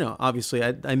 And, obviously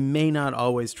I may not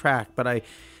always track, but I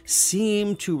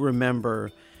seem to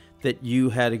remember that you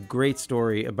had a great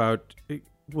story about,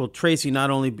 well, Tracy not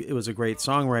only was a great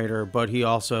songwriter, but he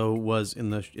also was in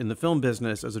the film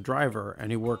business as a driver,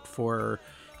 and he worked for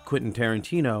Quentin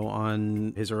Tarantino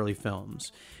on his early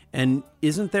films. And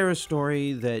isn't there a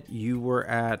story that you were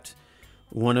at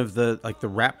one of the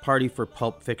rap party for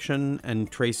Pulp Fiction, and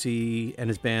Tracy and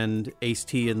his band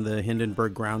Ace-T and the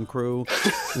Hindenburg Ground Crew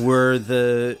were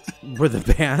the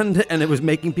band, and it was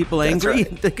making people angry?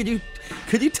 Right. Could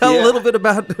you tell a little bit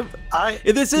about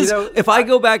this? Is if I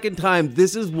go back in time,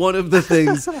 this is one of the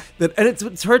things that, and it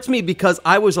hurts me because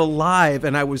I was alive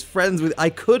and I was friends with. I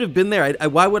could have been there.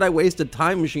 Why would I waste a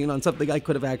time machine on something I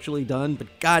could have actually done? But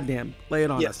goddamn, lay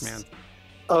it on us, man.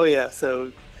 Oh yeah,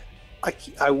 so.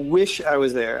 I wish I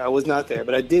was there. I was not there,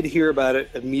 but I did hear about it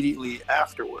immediately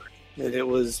afterward. And it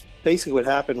was basically what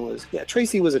happened was,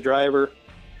 Tracy was a driver.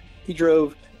 He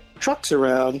drove trucks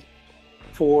around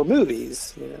for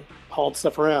movies, hauled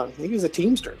stuff around. He was a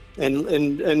teamster.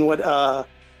 And what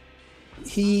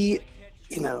he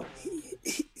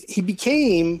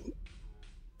became,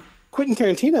 Quentin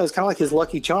Tarantino is kind of like his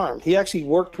lucky charm. He actually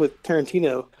worked with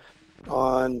Tarantino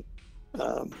on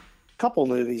couple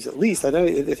movies at least. I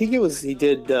think he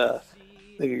did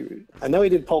I know he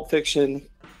did Pulp Fiction,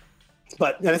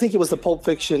 and I think it was the Pulp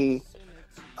Fiction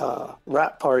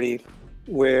rap party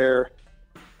where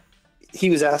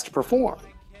he was asked to perform.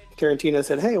 Tarantino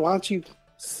said, "Hey, why don't you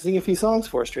sing a few songs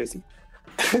for us, Tracy?"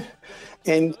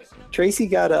 And Tracy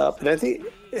got up, and I think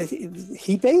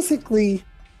he basically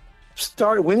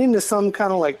went into some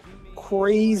kind of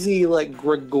crazy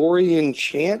Gregorian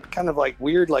chant, kind of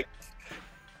weird,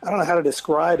 I don't know how to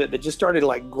describe it, but just started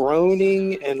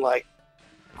groaning and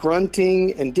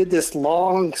grunting and did this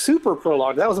long, super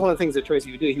prolonged. That was one of the things that Tracy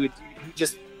would do.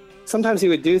 Sometimes he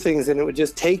would do things and it would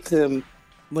just take them.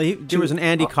 Well, there was an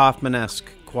Andy Kaufman-esque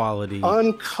quality.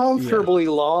 Uncomfortably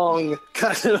long,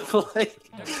 kind of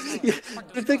you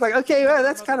think okay, man,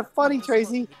 that's kind of funny,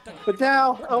 Tracy. But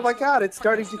now, oh my God, it's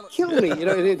starting to kill me.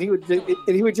 And he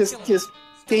would just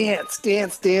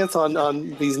dance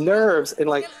on these nerves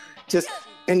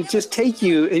and just take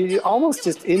you almost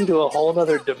just into a whole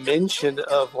other dimension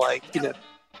of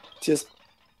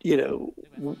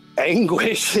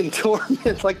anguish and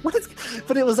torment.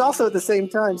 But it was also at the same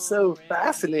time so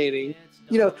fascinating,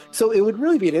 so it would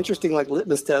really be an interesting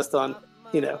litmus test on,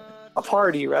 a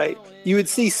party, right? You would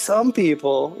see some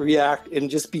people react and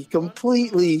just be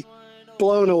completely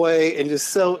blown away and just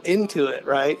so into it,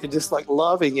 right? And just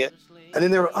loving it. And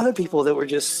then there were other people that were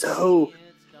just so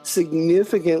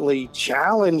significantly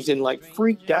challenged and like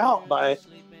freaked out by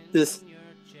this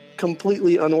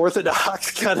completely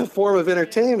unorthodox kind of form of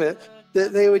entertainment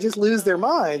that they would just lose their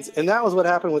minds. And that was what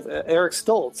happened with Eric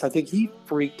Stoltz. I think he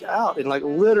freaked out and like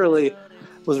literally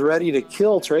was ready to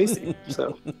kill Tracy.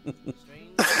 So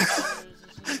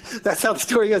that's how the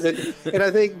story goes. And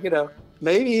I think,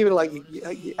 maybe even like,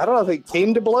 I don't know if it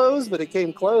came to blows, but it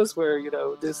came close where,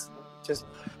 this just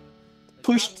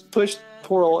pushed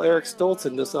poor old Eric Stoltz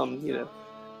into some,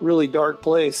 really dark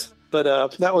place. But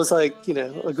that was like,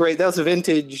 that was a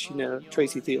vintage,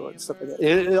 Tracy Thielen, stuff like that.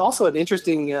 And also an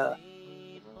interesting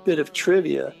bit of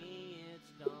trivia.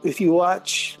 If you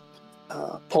watch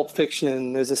Pulp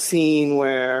Fiction, there's a scene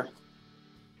where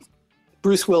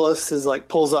Bruce Willis is like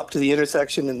pulls up to the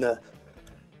intersection and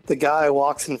the guy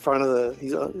walks in front of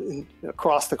he's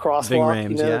across the crosswalk.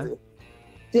 Ving Rhames,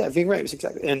 yeah, Ving Rhames,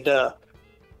 exactly.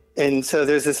 And so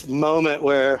there's this moment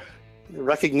where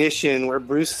recognition, where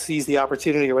Bruce sees the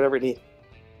opportunity or whatever, and he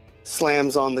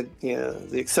slams on the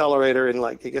accelerator and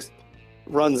like I guess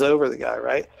runs over the guy,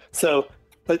 right? So,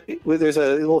 but there's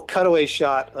a little cutaway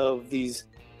shot of these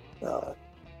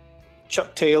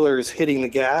Chuck Taylors hitting the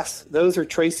gas. Those are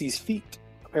Tracy's feet,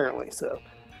 apparently. So,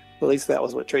 at least that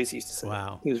was what Tracy used to say.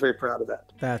 Wow, he was very proud of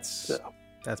that. That's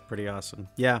pretty awesome.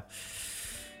 Yeah,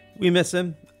 we miss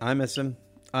him. I miss him.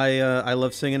 I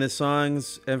love singing his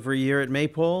songs every year at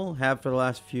Maypole. Have for the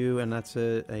last few, and that's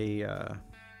a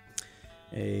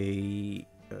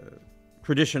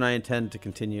tradition I intend to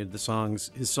continue. His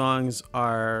songs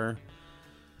are.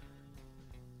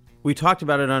 We talked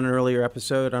about it on an earlier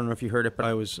episode. I don't know if you heard it, but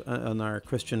I was on our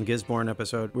Christian Gisborne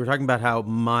episode. We were talking about how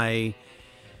my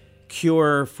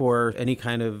cure for any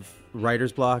kind of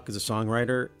writer's block as a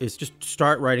songwriter is just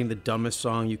start writing the dumbest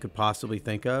song you could possibly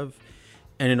think of.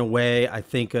 And in a way, I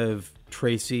think of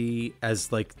Tracy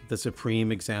as like the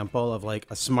supreme example of like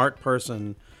a smart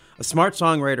person. A smart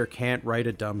songwriter can't write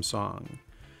a dumb song.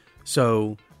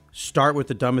 So start with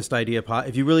the dumbest idea.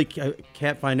 If you really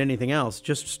can't find anything else,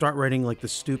 just start writing like the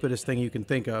stupidest thing you can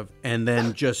think of, and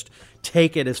then just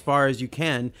take it as far as you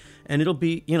can, and it'll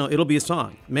be a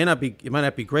song. It might not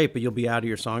be great, but you'll be out of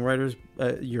your songwriter's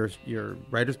your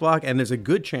writer's block, and there's a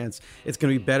good chance it's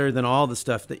going to be better than all the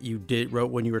stuff that you wrote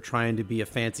when you were trying to be a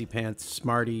fancy pants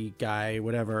smarty guy,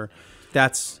 whatever.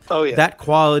 That's that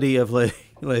quality of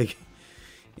like.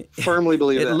 Firmly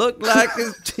believe it that. Looked like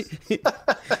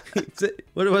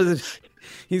what was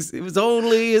it? It was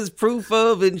only his proof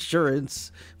of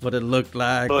insurance, but it looked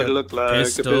like a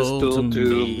pistol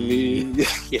to me.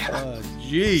 Yeah. Oh,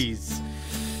 jeez.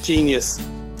 Genius.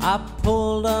 I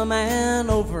pulled a man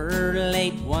over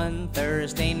late one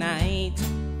Thursday night.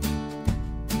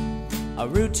 A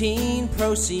routine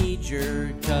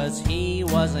procedure 'cause he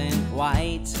wasn't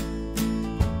white.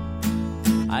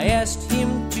 I asked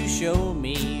him to show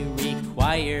me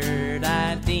required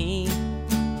ID,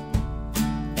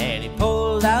 and he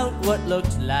pulled out what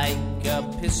looked like a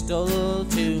pistol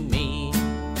to me.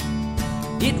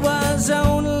 It was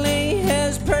only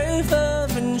his proof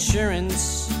of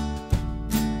insurance,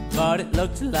 but it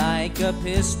looked like a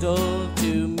pistol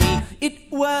to me.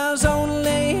 It was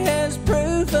only his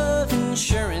proof of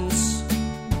insurance,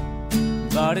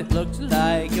 but it looked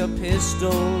like a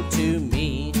pistol to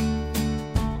me.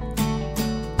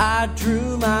 I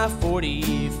drew my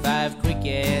 .45 quick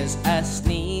as a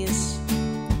sneeze.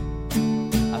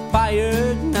 I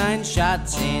fired 9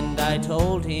 shots and I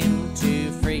told him to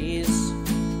freeze.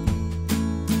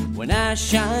 When I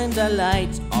shined a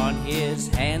light on his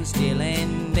hand still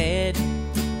and dead,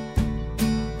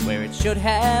 where it should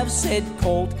have said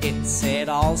Colt, it said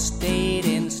Allstate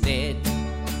instead.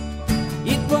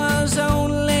 It was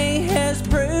only his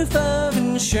proof of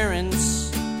insurance,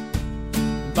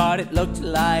 but it looked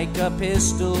like a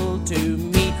pistol to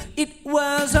me. It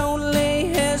was only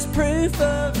his proof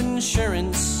of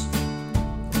insurance,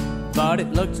 but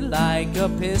it looked like a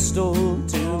pistol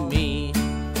to me.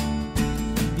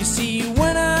 You see,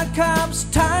 when a cop's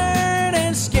tired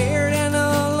and scared and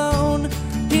alone,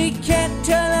 he can't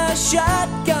tell a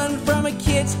shotgun from a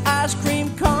kid's ice cream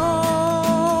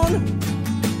cone.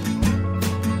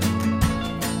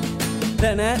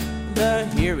 Then at the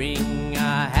hearing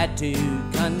I had to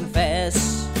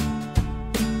confess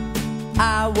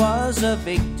I was a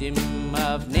victim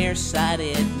of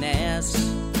nearsightedness.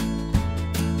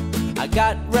 I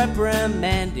got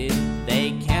reprimanded,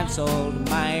 they canceled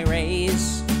my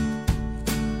race,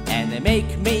 and they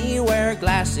make me wear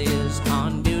glasses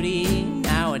on duty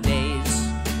nowadays.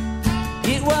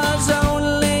 It was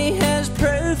only his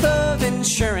proof of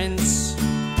insurance,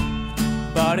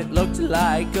 but it looked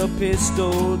like a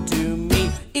pistol to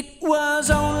me. It was was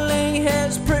only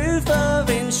his proof of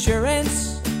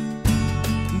insurance,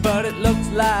 but it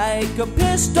looked like a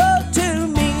pistol to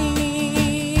me.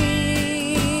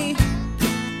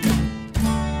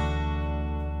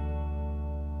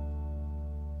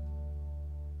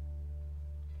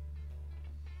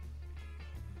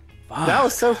 That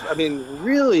was so, I mean,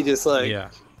 really just like,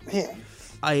 Yeah. man.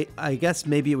 I guess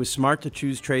maybe it was smart to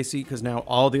choose Tracy because now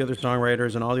all the other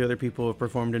songwriters and all the other people who have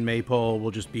performed in Maypole will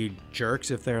just be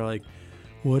jerks if they're like,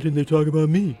 why didn't they talk about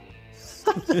me?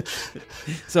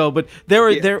 So, but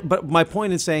but my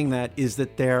point in saying that is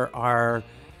that there are,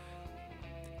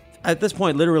 at this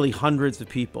point, literally hundreds of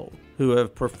people who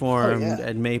have performed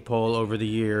at Maypole over the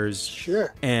years.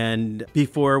 Sure. And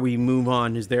before we move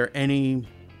on, is there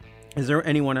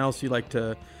anyone else you'd like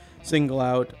to single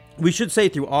out? We should say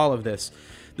through all of this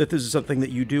that this is something that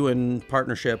you do in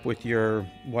partnership with your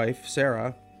wife,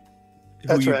 Sarah,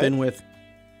 who you've been with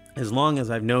as long as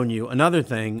I've known you. Another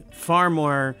thing, far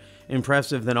more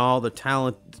impressive than all the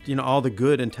talent, all the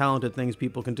good and talented things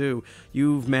people can do.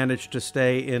 You've managed to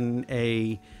stay in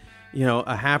a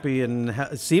happy and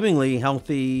seemingly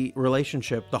healthy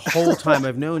relationship the whole time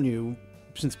I've known you,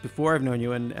 since before I've known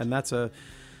you. And that's a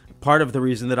part of the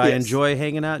reason that I enjoy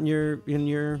hanging out in your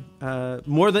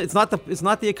more than it's not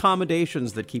the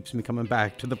accommodations that keeps me coming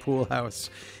back to the pool house.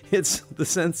 It's the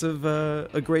sense of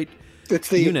a great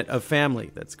unit of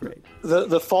family. That's great.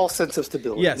 The false sense of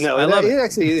stability. Yes, no, I love it.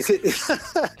 Actually,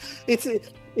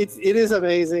 it is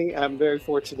amazing. I'm very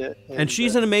fortunate. And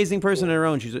she's an amazing person on her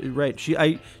own. She's right. She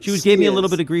gave me a little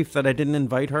bit of grief that I didn't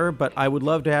invite her, but I would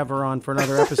love to have her on for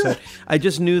another episode. I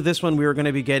just knew this one we were going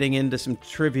to be getting into some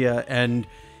trivia, and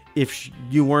if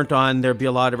you weren't on, there'd be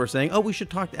a lot of her saying, "Oh, we should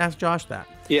ask Josh that."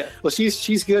 Yeah, well,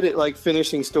 she's good at like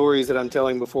finishing stories that I'm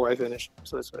telling before I finish.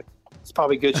 So it's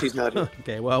probably good she's not here.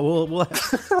 Okay, well,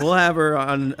 we'll have her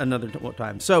on another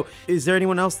time. So, is there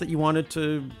anyone else that you wanted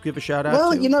to give a shout out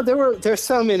to? Well, there's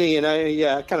so many, and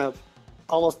I kind of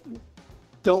almost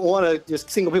don't want to just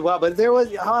single people out, but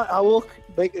I will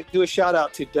do a shout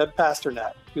out to Deb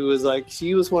Pasternak, who was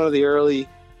she was one of the early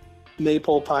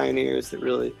Maypole pioneers that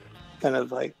really kind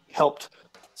of helped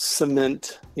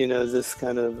cement, this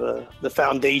kind of the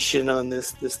foundation on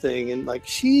this thing. And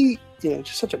she,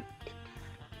 just such a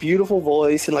beautiful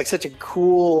voice and such a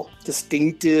cool,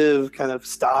 distinctive kind of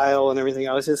style and everything.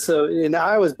 I was just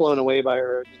I was blown away by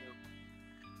her,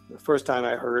 the first time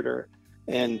I heard her.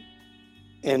 And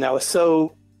I was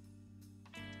so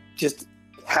just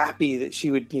happy that she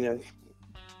would,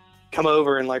 come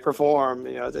over and perform,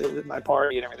 at my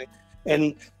party and everything.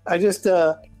 And I just,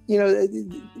 that's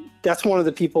one of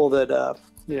the people that, I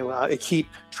keep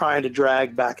trying to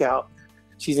drag back out.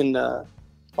 She's in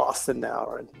Boston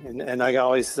now. And I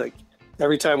always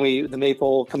every time the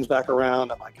Maypole comes back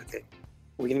around, I'm like, okay,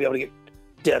 we're going to be able to get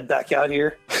Deb back out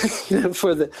here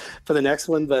for the next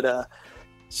one. But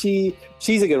she's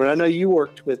a good one. I know you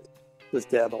worked with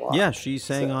Deb a lot. Yeah, she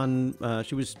sang on,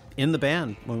 she was in the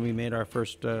band when we made our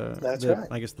first, that's right.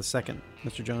 I guess the second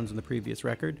Mr. Jones in the previous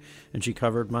record. And she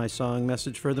covered my song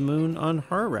Message for the Moon on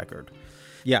her record.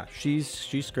 Yeah,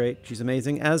 she's great. She's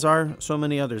amazing, as are so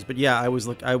many others. But yeah,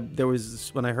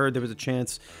 when I heard there was a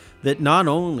chance that not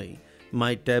only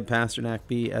might Deb Pasternak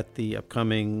be at the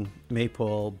upcoming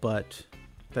Maypole, but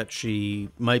that she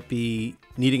might be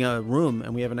needing a room,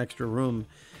 and we have an extra room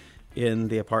in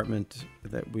the apartment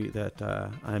that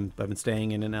I've been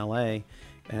staying in LA,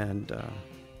 and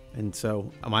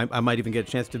so I might even get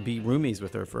a chance to be roomies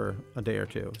with her for a day or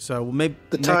two. So maybe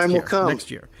the time will come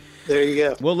next year. There you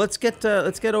go. Well, let's get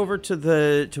over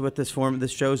to what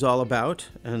this show's all about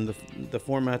and the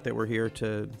format that we're here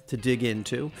to dig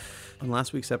into. On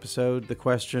last week's episode, the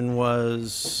question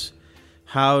was,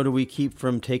 how do we keep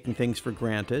from taking things for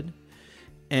granted?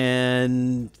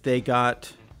 And they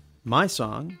got my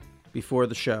song before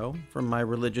the show from my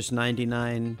Religious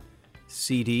 99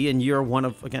 CD, and you're one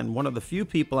of the few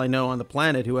people I know on the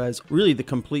planet who has really the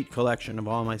complete collection of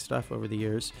all my stuff over the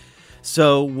years.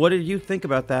 So what did you think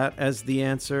about that as the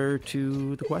answer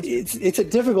to the question? It's a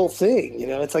difficult thing,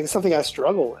 it's something I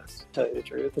struggle with, to tell you the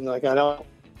truth. And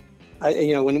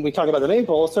when we talk about the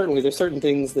Maypole, certainly there's certain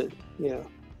things that,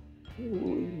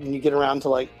 when you get around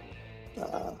to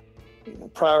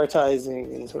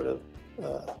prioritizing and sort of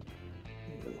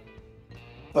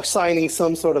assigning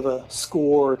some sort of a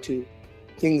score to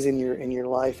things in your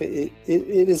life, it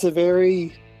is a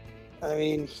very,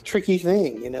 tricky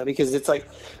thing, because it's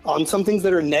on some things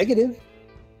that are negative,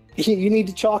 you need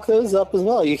to chalk those up as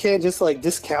well. You can't just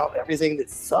discount everything that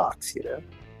sucks,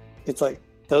 It's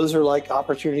those are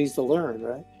opportunities to learn,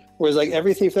 right? Whereas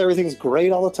if everything's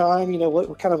great all the time,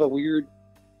 what kind of a weird,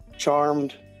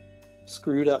 charmed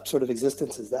screwed up sort of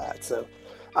existence is that? So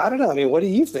I don't know. I mean, what do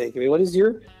you think? I mean, what is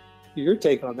your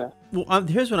take on that? Well,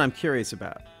 here's what I'm curious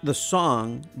about. The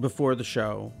song before the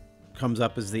show comes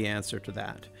up as the answer to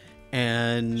that.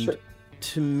 And Sure.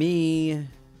 to me,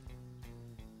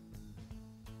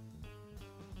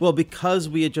 well, because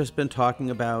we had just been talking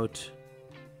about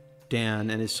Dan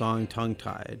and his song Tongue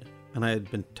Tied, and I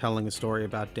had been telling a story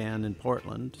about Dan in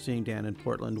Portland, seeing Dan in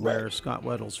Portland, where Right. Scott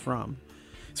Weddle's from.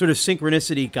 Sort of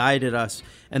synchronicity guided us.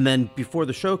 And then before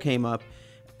the show came up,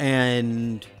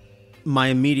 and my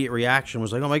immediate reaction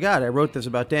was like, oh my God, I wrote this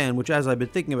about Dan, which as I've been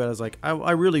thinking about it, I was like,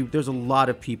 I really, there's a lot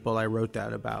of people I wrote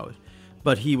that about.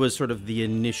 But he was sort of the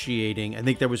initiating. I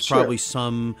think there was probably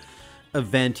some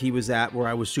event he was at where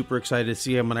I was super excited to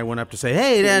see him, and I went up to say,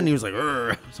 hey, Dan, and he was like,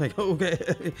 "Urgh." I was like,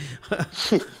 okay.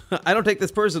 I don't take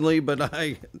this personally, but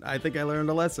I think I learned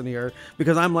a lesson here,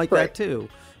 because I'm like Right. that too.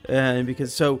 And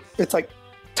because It's like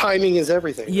timing is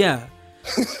everything. yeah.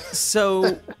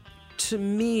 So to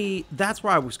me, that's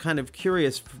where I was kind of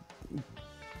curious,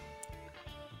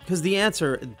 because the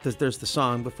answer, there's the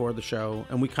song before the show,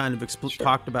 and we kind of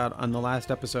talked about on the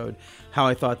last episode how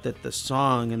I thought that the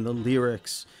song and the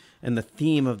lyrics and the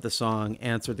theme of the song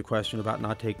answered the question about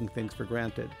not taking things for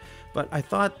granted. But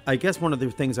I guess one of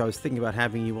the things I was thinking about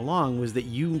having you along was that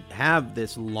you have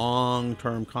this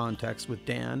long-term context with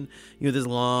Dan, you have this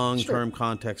long-term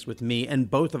context with me,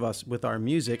 and both of us with our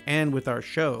music and with our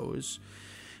shows.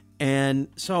 And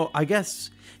so I guess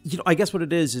what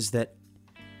it is that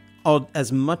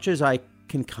as much as I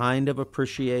can kind of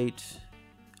appreciate,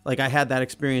 like I had that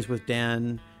experience with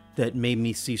Dan that made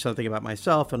me see something about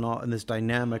myself and this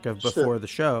dynamic of before the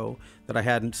show that I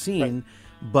hadn't seen,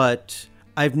 but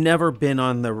I've never been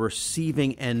on the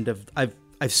receiving end of, I've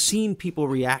seen people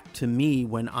react to me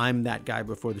when I'm that guy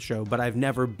before the show, but I've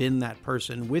never been that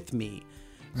person with me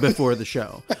before the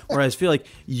show. Whereas I feel like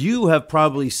you have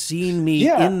probably seen me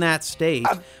in that state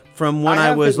from when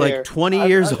I was like 20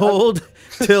 years old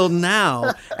till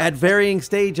now at varying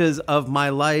stages of my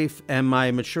life and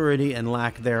my maturity and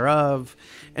lack thereof.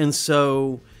 And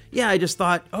so, yeah, I just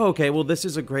thought, oh, okay, well, this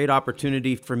is a great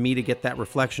opportunity for me to get that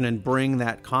reflection and bring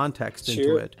that context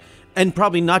into it. And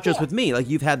probably not just with me. Like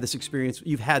you've had this experience,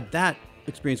 you've had that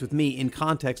experience with me in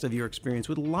context of your experience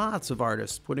with lots of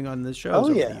artists putting on the shows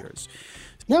over the years.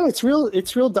 No, it's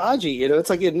real dodgy. You know, it's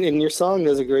like in your song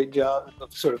does a great job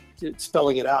of sort of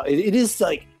spelling it out. It is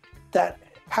like that.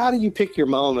 How do you pick your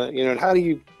moment? You know, and how do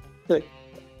you, like,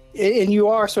 and you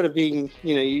are sort of being,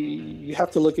 you know, you have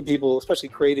to look at people, especially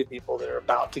creative people that are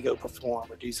about to go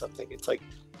perform or do something. It's like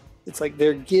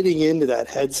they're getting into that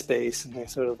headspace and they're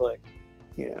sort of like,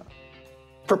 you know,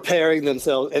 preparing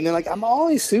themselves. And then like, I'm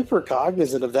always super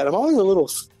cognizant of that. I'm always a little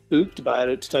spooked by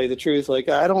it, to tell you the truth. Like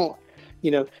I don't, you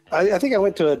know, I think I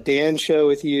went to a Dan show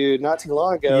with you not too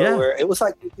long ago where it was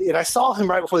like, and I saw him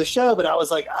right before the show, but I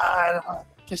was like, I'm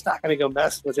just not going to go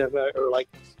mess with him, or like,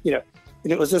 you know,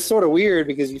 and it was just sort of weird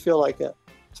because you feel like a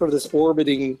sort of this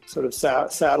orbiting sort of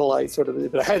satellite sort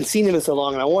of, but I hadn't seen him in so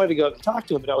long and I wanted to go up and talk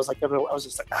to him, but I was like, I was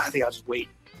just like, I think I'll just wait,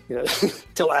 you know,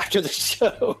 till after the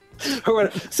show or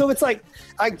whatever. So it's like,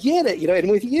 I get it, you know, and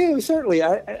with you, certainly,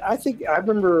 I think I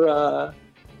remember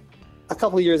a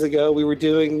couple of years ago, we were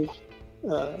doing,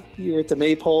 you were at the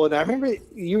Maypole, and I remember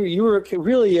you were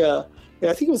really, I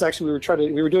think it was actually,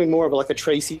 we were doing more of like a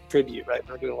Tracy tribute, right?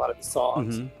 We were doing a lot of the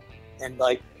songs, and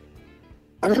like,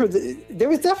 I remember there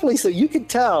was definitely, so you could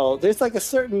tell there's like a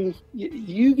certain,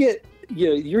 you get, you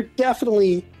know, you're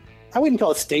definitely, I wouldn't call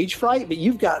it stage fright, but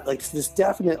you've got like this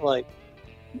definite, like,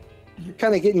 you're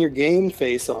kind of getting your game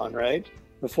face on, right?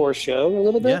 Before a show a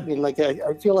little bit. Yeah. I mean, like,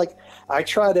 I feel like I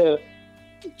try to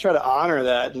honor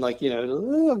that, and like, you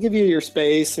know, I'll give you your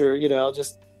space, or, you know, I'll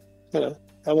just, you know,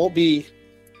 I won't be,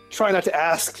 try not to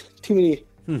ask too many,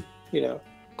 you know,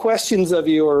 questions of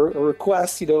you or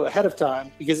requests, you know, ahead of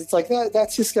time, because it's like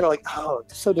that's just kind of like, oh,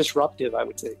 so disruptive, I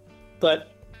would say.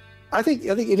 But I think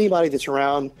anybody that's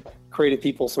around creative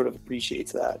people sort of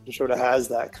appreciates that and sort of has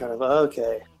that kind of,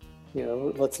 okay, you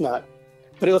know, let's not.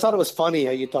 But I thought it was funny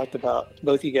how you talked about,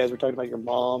 both of you guys were talking about your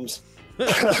moms.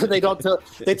 They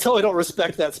totally don't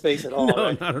respect that space at all. No,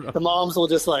 right? not at all. The moms will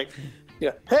just like, you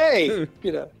know, hey,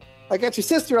 you know, I got your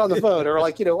sister on the phone, or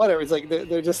like, you know, whatever. It's like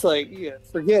they're just like, yeah,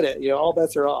 forget it. You know, all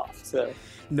bets are off. So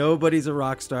Nobody's a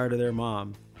rock star to their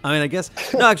mom. I mean, I guess,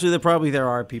 no, actually, there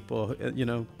are people, you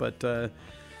know, but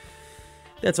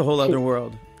that's a whole other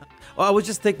world. Well, I was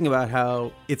just thinking about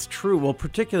how it's true. Well,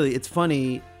 particularly, it's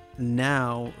funny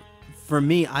now, for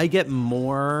me, I get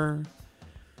more,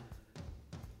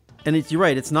 and you're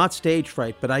right, it's not stage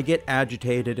fright, but I get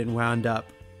agitated and wound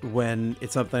up when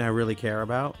it's something I really care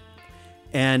about.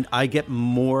 And I get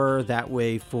more that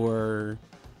way for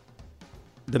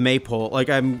the Maypole. Like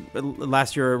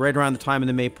last year, right around the time of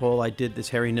the Maypole, I did this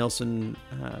Harry Nilsson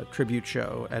tribute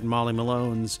show at Molly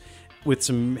Malone's with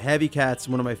some heavy cats,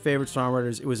 one of my favorite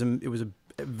songwriters. It was a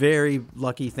very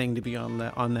lucky thing to be on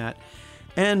that.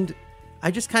 And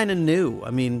I just kind of knew.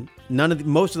 I mean,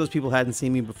 most of those people hadn't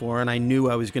seen me before, and I knew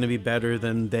I was going to be better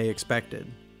than they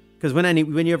expected. Because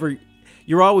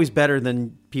you're always better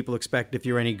than people expect if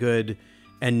you're any good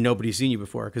and nobody's seen you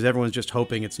before, because everyone's just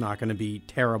hoping it's not going to be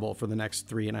terrible for the next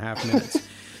 3.5 minutes.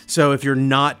 So if you're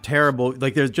not terrible,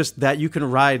 like there's just that, you can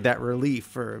ride that relief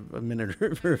for a minute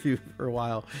or for a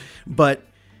while. But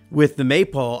with the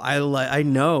Maypole, I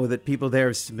know that people there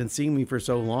have been seeing me for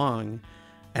so long,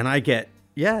 and I do.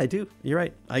 You're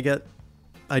right.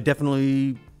 I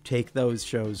definitely take those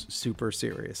shows super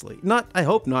seriously. I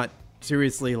hope not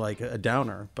seriously like a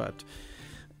downer, but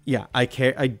yeah, I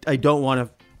care. I don't want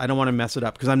to mess it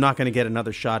up, because I'm not going to get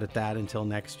another shot at that until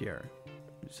next year.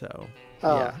 So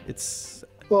yeah, it's.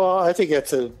 Well, I think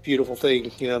that's a beautiful thing,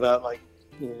 about like,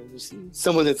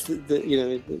 someone that's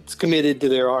that's committed to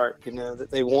their art, that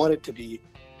they want it to be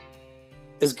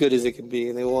as good as it can be,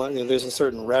 and they want, there's a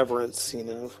certain reverence,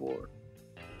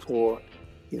 for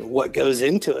what goes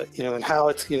into it, and how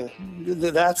it's,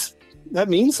 that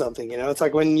means something, It's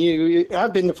like when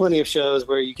I've been to plenty of shows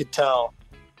where you could tell,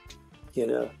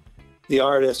 the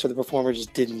artist or the performer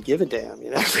just didn't give a damn,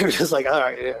 They were just like, all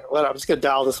right, well, I'm just gonna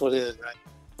dial this one in, right?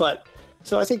 But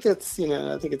so I think that's,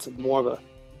 I think it's more of a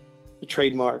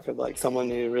trademark of like someone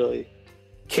who really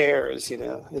cares,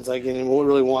 It's like,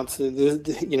 really wants to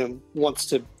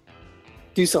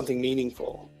do something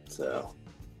meaningful. So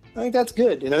I think that's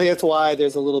good. And I think that's why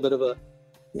there's a little bit of a,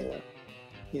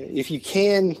 if you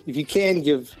can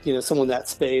give, someone that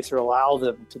space or allow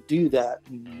them to do that,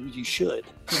 you should.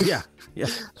 Yeah.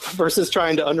 Versus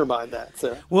trying to undermine that.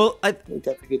 So, well, I think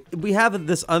that's good. We have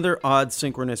this other odd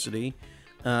synchronicity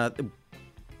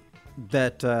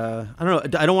that I don't know.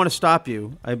 I don't want to stop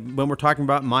you. When we're talking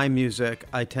about my music,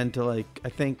 I tend to I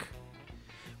think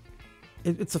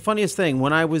it's the funniest thing.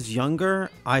 When I was younger,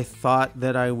 I thought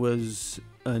that I was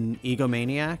an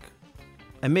egomaniac,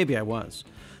 and maybe I was.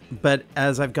 But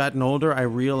as I've gotten older, I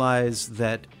realize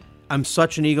that I'm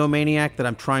such an egomaniac that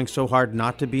I'm trying so hard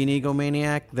not to be an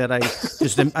egomaniac that I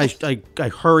just I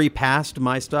hurry past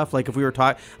my stuff. Like if we were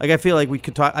talking, I feel like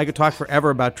I could talk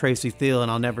forever about Tracy Thiel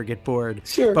and I'll never get bored.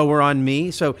 Sure. But we're on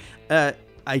me, so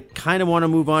I kind of want to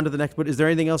move on to the next. But is there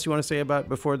anything else you want to say about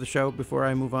before the show? Before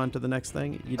I move on to the next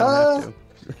thing, you don't have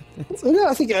to. No,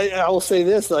 I think I will say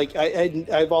this. Like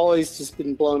I've always just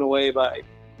been blown away by.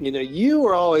 You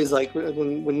were always like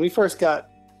when I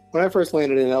first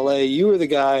landed in LA, you were the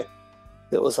guy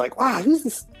that was like, wow, who's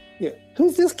this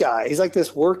guy? He's like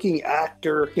this working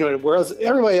actor, whereas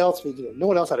everybody else was, no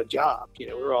one else had a job.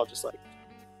 We were all just like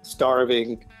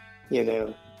starving,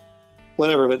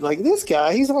 whatever. But like this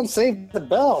guy, he's on Save the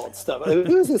Bell and stuff.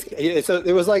 Who's this guy? So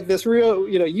it was like this real,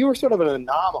 you were sort of an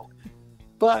anomaly.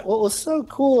 But what was so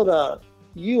cool about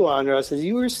you, Andras, is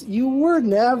you were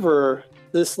never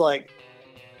this like,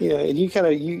 and you kind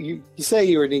of you say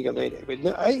you were an egomaniac, but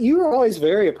you were always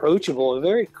very approachable and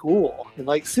very cool and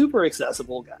like super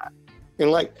accessible guy, and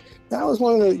like that was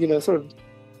one of the sort of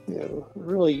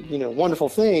really wonderful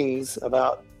things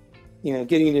about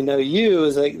getting to know you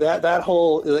is like that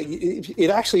whole like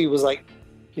it actually was like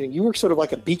you were sort of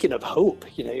like a beacon of hope.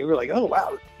 You were like, oh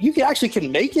wow, you actually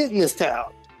can make it in this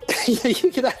town.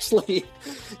 You can actually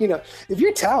if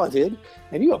you're talented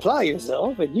and you apply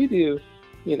yourself and you do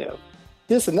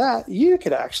this and that, you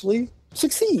could actually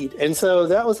succeed. And so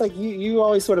that was like you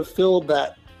always sort of filled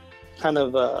that kind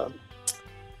of role.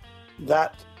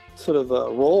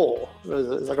 It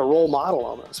was like a role model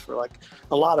almost for like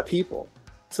a lot of people.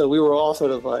 So we were all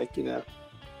sort of like and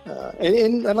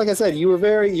like I said, you were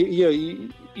very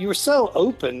you were so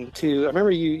open to. I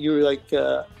remember you were like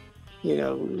at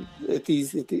some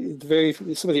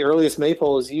of the earliest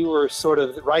Maypoles, you were sort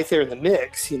of right there in the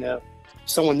mix.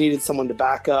 Someone needed someone to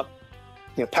back up.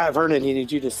 Pat Vernon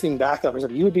needed you to sing backup or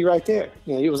something. You would be right there.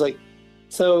 It was like,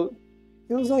 so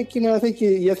it was like, I think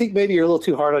maybe you're a little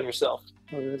too hard on yourself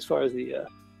as far as the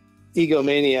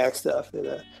egomaniac stuff.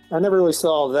 I never really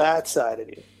saw that side of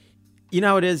you.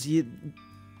 It is. You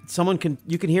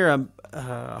can hear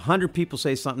 100 people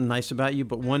say something nice about you,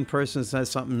 but one person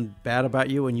says something bad about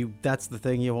you, and that's the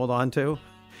thing you hold on to.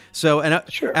 So,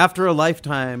 Sure. After a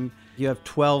lifetime, you have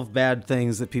 12 bad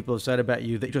things that people have said about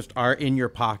you that just are in your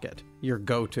pocket, your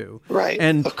go-to. Right,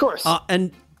 and of course.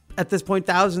 And at this point,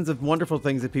 thousands of wonderful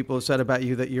things that people have said about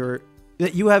you that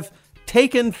you have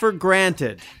taken for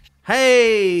granted.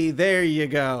 Hey, there you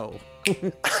go.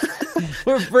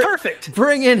 Perfect.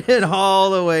 Bringing it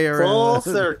all the way around. Full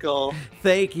circle.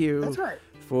 Thank you. That's right.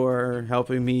 For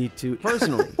helping me to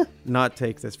personally not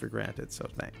take this for granted. So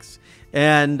thanks.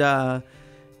 And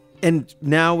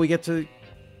now we get to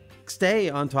stay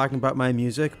on talking about my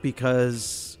music,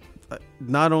 because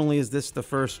not only is this the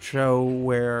first show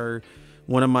where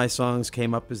one of my songs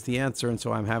came up as the answer, and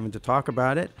so I'm having to talk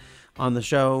about it on the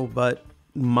show, but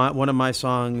one of my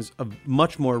songs, a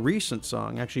much more recent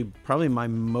song, actually probably my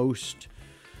most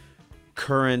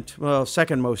current, well,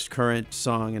 second most current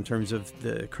song in terms of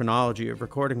the chronology of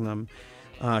recording them,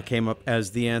 came up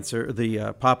as the answer,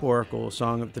 the Pop Oracle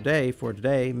song of the day for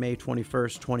today, May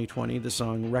 21st, 2020, the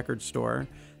song Record Store,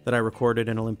 that I recorded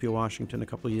in Olympia, Washington a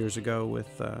couple of years ago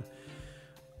with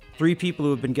three people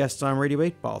who have been guests on Radio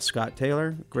 8 Ball. Scott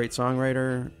Taylor, great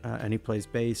songwriter, and he plays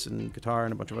bass and guitar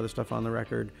and a bunch of other stuff on the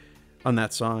record. On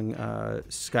that song,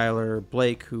 Skylar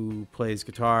Blake, who plays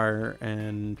guitar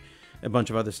and a bunch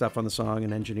of other stuff on the song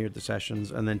and engineered the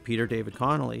sessions, and then Peter David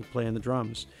Connolly playing the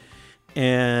drums.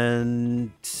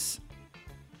 And,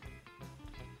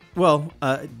 well,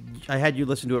 I had you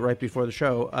listen to it right before the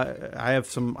show. I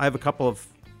have a couple of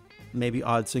maybe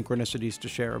odd synchronicities to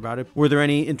share about it. Were there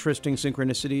any interesting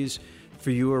synchronicities for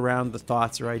you around the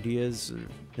thoughts or ideas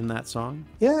in that song?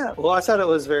 Yeah, well, I thought it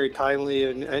was very timely,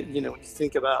 and when you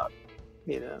think about,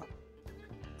 the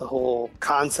whole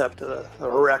concept of a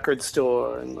record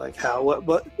store and like how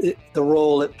the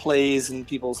role it plays in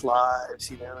people's lives,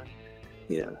 to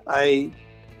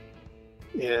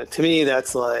me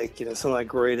that's like some of my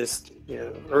greatest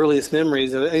earliest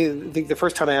memories. I think the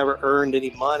first time I ever earned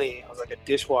any money, I was like a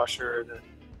dishwasher at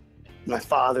my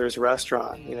father's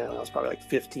restaurant. I was probably like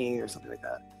 15 or something like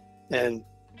that, and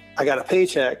I got a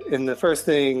paycheck, and the first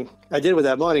thing I did with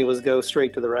that money was go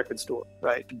straight to the record store,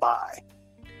 right, to buy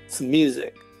some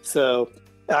music. So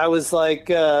I was like,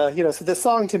 so this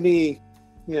song to me,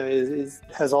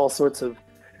 has all sorts of,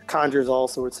 conjures all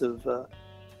sorts of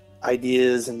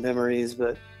ideas and memories.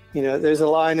 But, there's a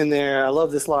line in there. I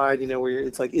love this line, where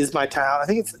it's like, is my town, I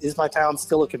think is my town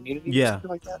still a community? Yeah. Or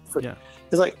something like that.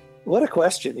 It's like, what a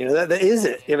question, that is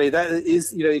it. I mean, that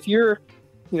is, if you're,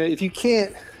 if you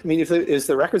can't, I mean, is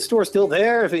the record store still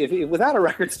there? If without a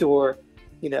record store,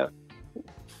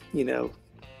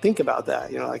 think about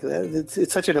that, like that.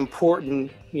 It's such an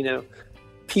important,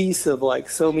 piece of like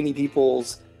so many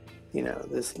people's,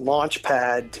 this launch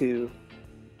pad to,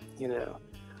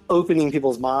 opening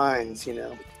people's minds,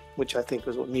 which I think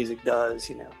is what music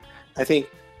does. I think,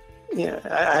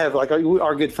 I have like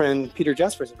our good friend Peter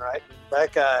Jesperson, right?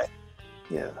 That guy,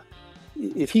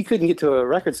 if he couldn't get to a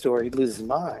record store, he'd lose his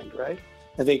mind, right?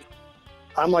 I think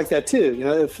I'm like that too.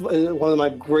 One of my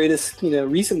greatest,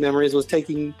 recent memories was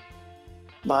taking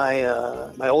my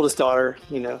oldest daughter,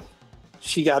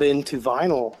 she got into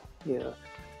vinyl,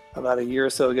 about a year or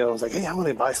so ago. I was like, hey, I want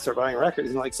to start buying records.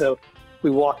 And like, so we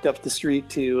walked up the street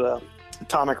to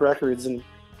Atomic Records and,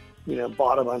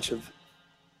 bought a bunch of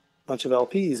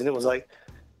LPs. And it was like,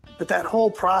 but that whole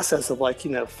process of like,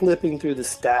 flipping through the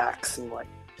stacks and like,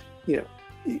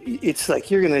 it's like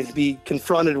you're going to be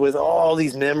confronted with all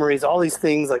these memories, all these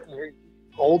things, like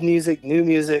old music, new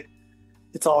music.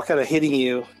 It's all kind of hitting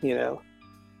you,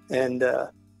 and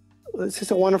it's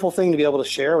just a wonderful thing to be able to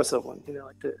share with someone,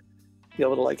 like to be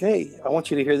able to like, hey, I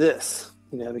want you to hear this,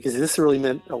 because this really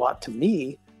meant a lot to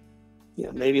me.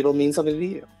 Maybe it'll mean something to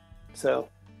you. So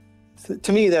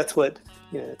to me, that's what,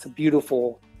 it's a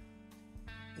beautiful,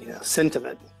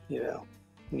 sentiment,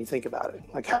 when you think about it,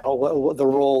 like how, what the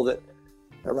role that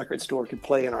a record store could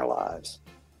play in our lives.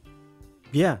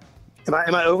 Yeah. Am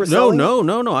I overselling?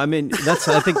 No. I mean,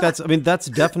 that's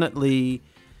definitely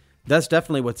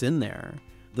what's in there.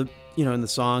 In the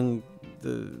song,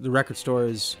 the record store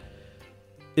is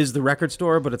the record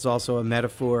store, but it's also a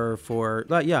metaphor for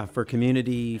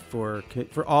community, for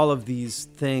all of these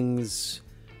things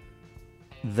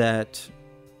that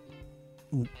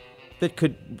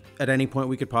could at any point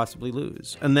we could possibly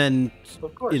lose. And then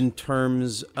in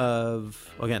terms of,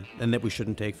 again, and that we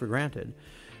shouldn't take for granted.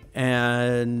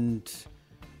 And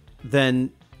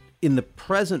then in the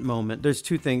present moment, there's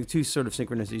two sort of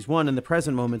synchronicities. One, in the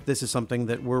present moment, this is something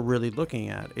that we're really looking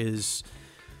at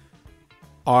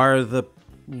are the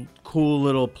cool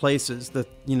little places, the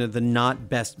not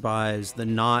Best Buys, the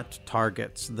not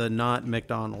Targets, the not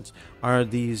McDonald's, are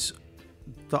these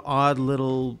the odd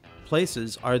little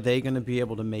places, are they going to be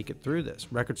able to make it through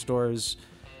this? Record stores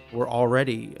were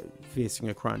already facing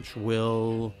a crunch.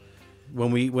 When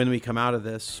we come out of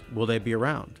this, will they be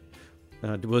around?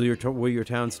 Will your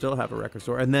town still have a record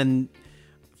store? And then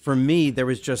for me, there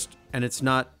was just, and it's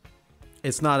not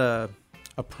a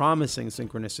promising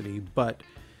synchronicity, but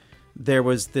there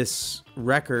was this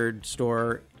record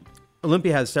store.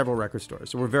 Olympia has several record stores,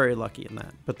 so we're very lucky in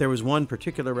that. But there was one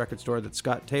particular record store that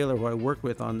Scott Taylor, who I worked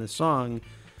with on this song,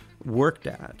 worked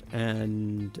at,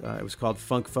 and it was called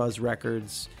Funk Fuzz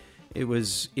Records. It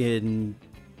was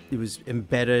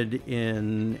embedded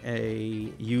in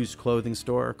a used clothing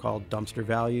store called Dumpster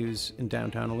Values in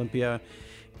downtown Olympia.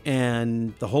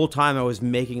 And the whole time I was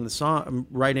making the song,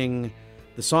 writing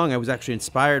the song, I was actually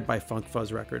inspired by Funk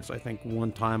Fuzz Records. I think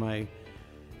one time it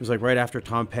was like right after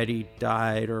Tom Petty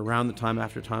died, or around the time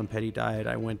after Tom Petty died,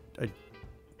 I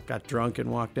got drunk and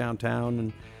walked downtown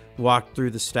and walked through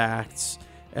the stacks,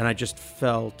 and I just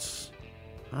felt,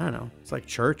 I don't know, it's like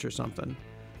church or something.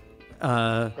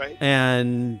 Right.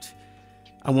 And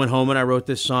I went home and I wrote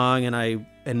this song, and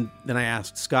then I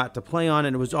asked Scott to play on it,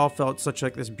 and it was all felt such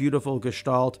like this beautiful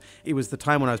gestalt. It was the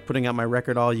time when I was putting out my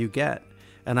record, All You Get,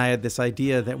 and I had this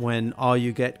idea that when All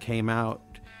You Get came out,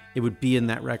 it would be in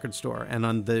that record store. And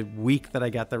on the week that I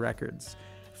got the records,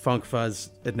 Funk Fuzz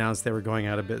announced they were going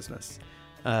out of business.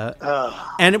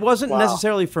 And it wasn't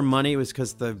necessarily for money. It was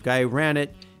because the guy who ran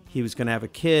it, he was going to have a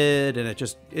kid, and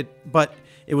but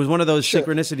it was one of those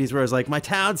synchronicities where I was like, my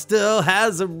town still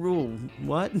has a rule.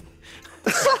 What?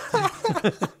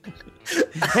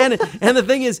 and the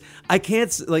thing is, I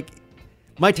can't, like,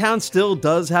 my town still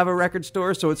does have a record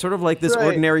store, so it's sort of like this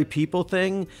ordinary people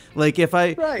thing. Like if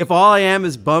all I am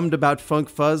is bummed about Funk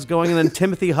Fuzz going, and then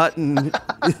Timothy Hutton,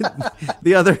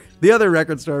 the other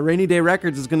record store, Rainy Day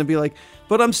Records, is going to be like,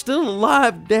 but I'm still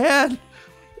alive, Dad.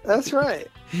 That's right.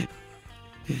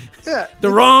 Yeah. The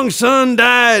wrong son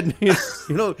died.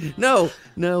 No.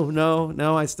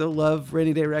 I still love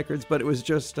Rainy Day Records, but it was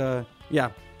just, yeah.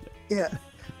 Yeah.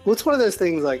 Well, it's one of those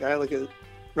things, like, I look at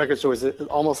record stores, it's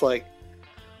almost like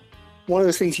one of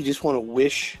those things you just want to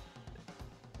wish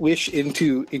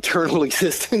into eternal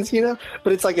existence,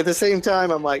 But it's like, at the same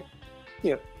time, I'm like,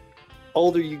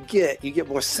 older you get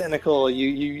more cynical.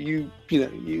 You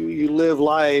live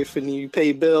life, and you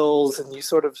pay bills, and you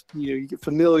sort of, you get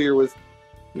familiar with,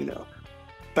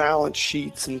 balance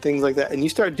sheets and things like that, and you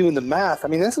start doing the math. I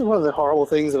mean, this is one of the horrible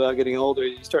things about getting older.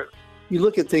 You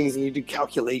look at things and you do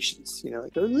calculations,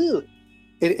 like, oh,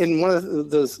 and one of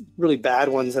those really bad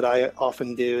ones that I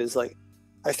often do is, like,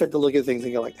 I start to look at things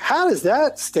and go, like, how does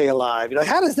that stay alive?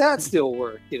 How does that still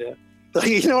work? Like,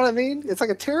 you know what I mean? It's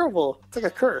like it's like a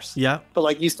curse. Yeah. But,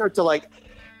 like, you start to, like,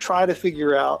 try to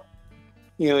figure out,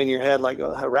 in your head, like,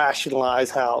 rationalize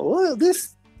how,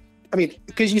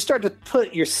 because you start to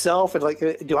put yourself in, like,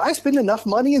 do I spend enough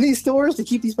money in these stores to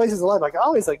keep these places alive? Like, I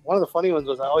always, like, one of the funny ones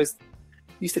was, I always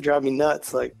used to drive me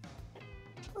nuts. Like,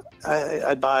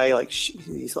 I'd buy, like,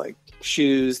 these, like,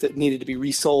 shoes that needed to be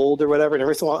resold or whatever, and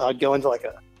every so often I'd go into, like,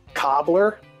 a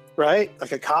cobbler, right?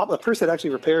 Like a person that actually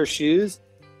repairs shoes,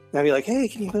 and I'd be like, hey,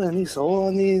 can you put a new sole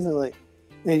on these? And, like,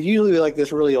 and it'd usually be like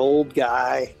this really old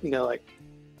guy, like,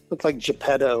 looked like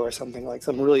Geppetto or something, like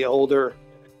some really older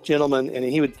gentleman, and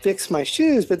he would fix my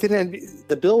shoes, but then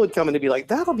the bill would come in to be like,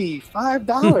 that'll be $5.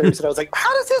 And I was like,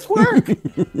 how does this work?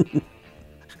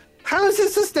 How is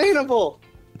this sustainable?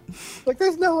 Like,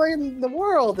 there's no way in the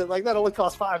world that, like, that only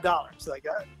costs $5. Like,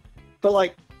 but,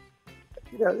 like,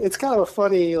 it's kind of a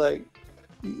funny, like,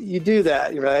 you do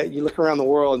that, right? You look around the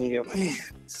world and you go, man,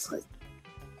 it's like,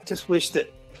 I just wish that,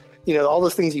 all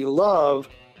those things you love,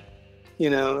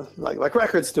 like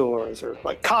record stores or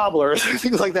like cobblers or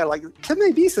things like that. Like, can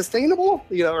they be sustainable?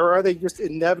 Or are they just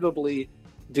inevitably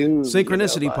doomed?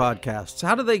 Synchronicity podcasts.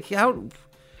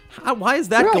 Why is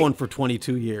that going for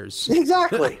 22 years?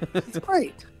 Exactly. It's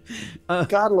great.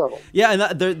 God love them. Yeah,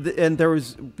 and there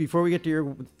was, before we get to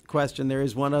your question, there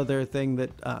is one other thing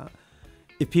that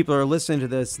if people are listening to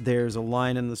this, there's a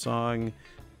line in the song,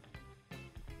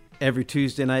 every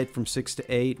Tuesday night from 6 to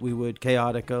 8, we would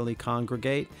chaotically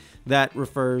congregate. That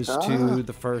refers to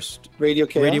the first Radio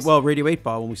Chaos? Radio 8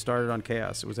 Ball, when we started on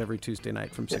Chaos. It was every Tuesday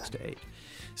night from 6 to 8.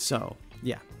 So,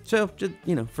 yeah. So, just,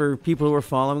 for people who are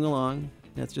following along,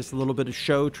 that's just a little bit of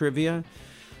show trivia.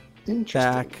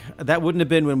 Interesting. That wouldn't have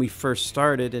been when we first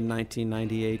started in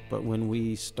 1998, but when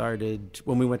we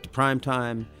went to prime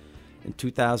time in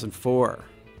 2004,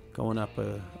 going up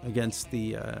against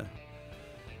the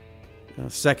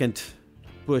second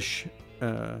Bush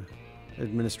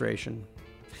administration.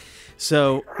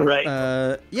 So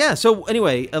right. So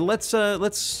anyway, let's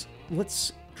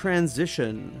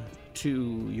transition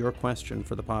to your question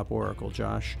for the Pop Oracle,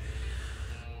 Josh.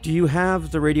 Do you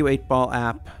have the Radio 8 Ball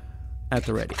app at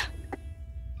the ready?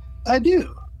 I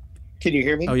do. Can you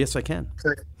hear me? Oh, yes, I can.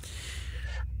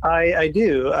 I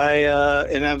do.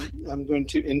 And I'm going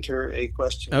to enter a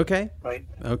question. Okay. Right.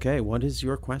 Okay. What is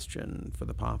your question for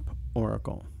the Pop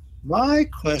Oracle? My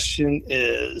question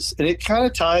is, and it kind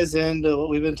of ties into what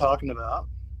we've been talking about,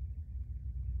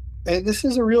 and this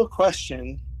is a real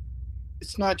question.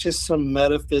 It's not just some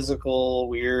metaphysical,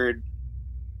 weird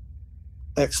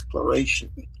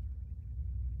exploration.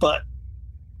 But,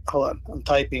 hold on, I'm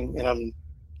typing and I'm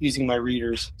using my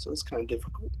readers, so it's kind of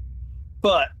difficult.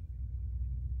 But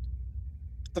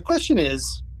the question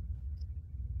is,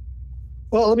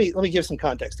 well, let me give some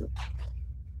context to it.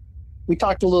 We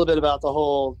talked a little bit about the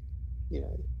whole,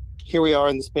 here we are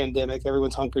in this pandemic,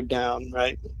 everyone's hunkered down,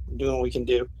 right? Doing what we can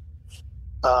do.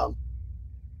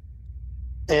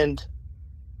 And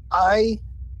I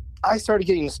started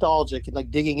getting nostalgic and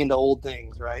like digging into old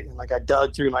things, right? And like I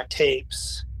dug through my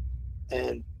tapes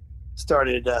and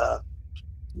started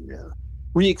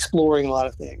re-exploring a lot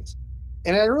of things.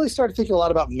 And I really started thinking a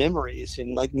lot about memories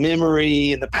and like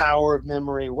memory and the power of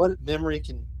memory, what memory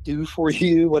can do for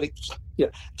you, what it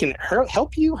can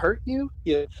help you, hurt you,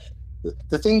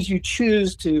 the things you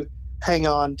choose to hang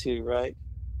on to, right,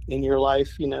 in your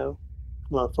life,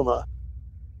 from a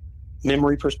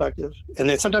memory perspective. And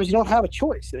then sometimes you don't have a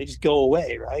choice. They just go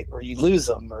away, right? Or you lose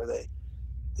them, or they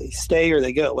stay or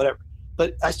they go, whatever.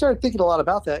 But I started thinking a lot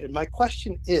about that. And my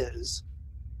question is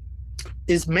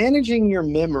managing your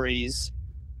memories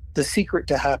the secret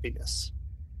to happiness?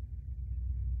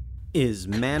 Is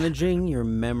managing your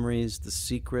memories the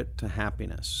secret to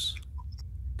happiness?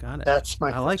 Got it. That's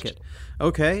my question. I like it.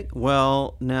 Okay,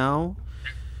 well, now,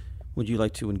 would you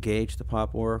like to engage the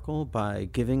Pop Oracle by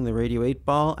giving the Radio 8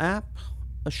 Ball app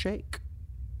a shake?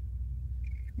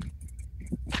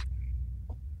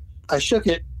 I shook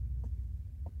it.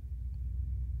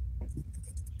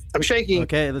 I'm shaking.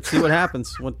 Okay, let's see what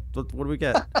happens. What do we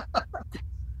get?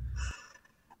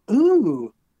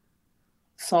 Ooh.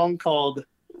 Song called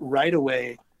Right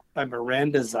Away by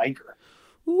Miranda Zeiger.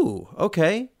 Ooh,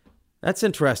 okay. That's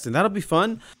interesting. That'll be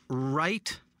fun.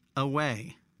 Right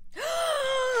Away.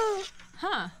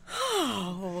 Huh.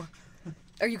 Oh.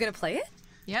 Are you going to play it?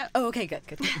 Yeah. Oh, okay, good.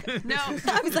 No.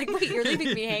 I was like, wait, you're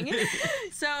leaving me hanging?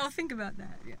 So I'll think about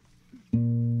that. Yeah.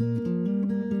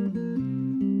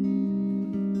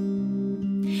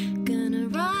 Gonna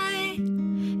write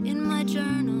in my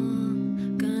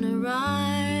journal, gonna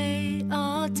write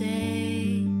all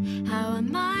day how I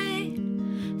might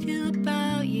feel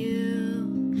about you,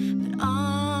 but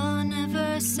I'll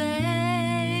never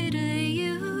say to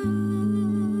you.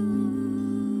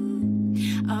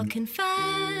 I'll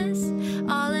confess,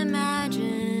 I'll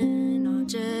imagine, I'll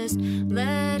just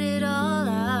let it all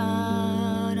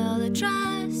out. I'll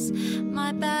address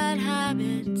my bad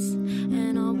habits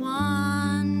and I'll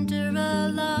wonder a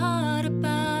lot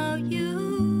about you.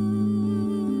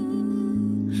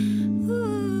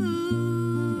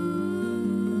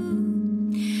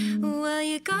 Ooh. Well,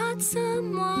 you got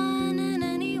someone, and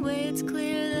anyway, it's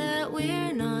clear that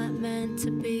we're not meant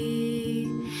to be.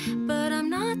 But I'm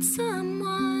not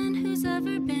someone who's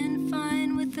ever been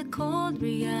fine with the cold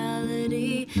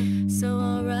reality, so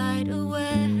I'll write away.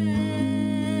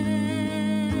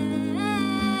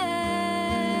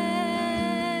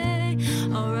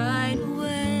 I'll write away.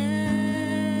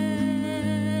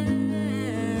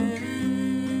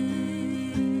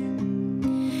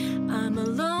 I'm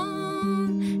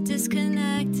alone,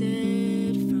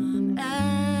 disconnected from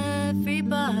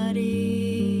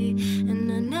everybody,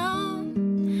 and I know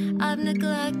I've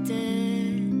neglected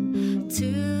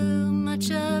too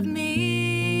much of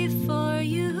me for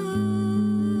you.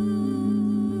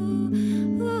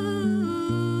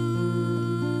 Ooh.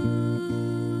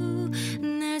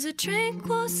 And there's a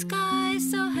tranquil sky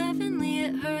so heavenly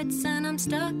it hurts, and I'm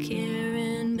stuck here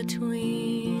in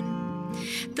between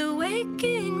the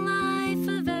waking life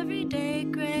of everyday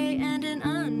gray and an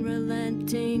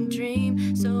unrelenting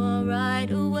dream, so I'll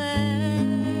write away.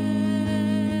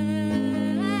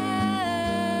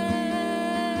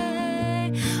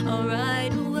 I'll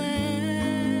write away.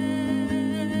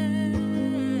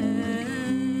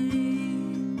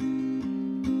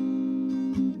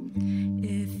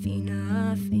 If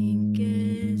enough ink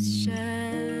is shed,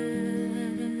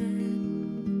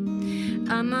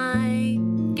 I might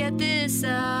get this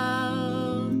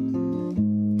out.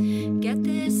 Get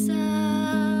this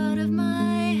out of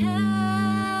my head.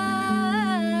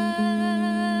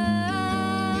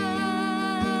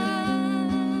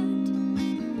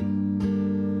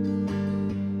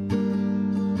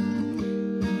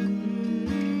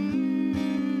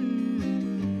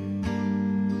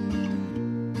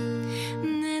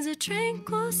 There's a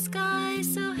tranquil sky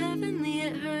so heavenly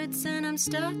it hurts, and I'm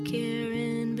stuck here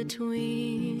in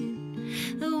between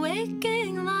the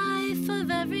waking life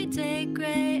of everyday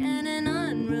gray and an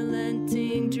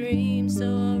unrelenting dream, so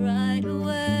I'll write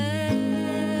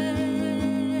away.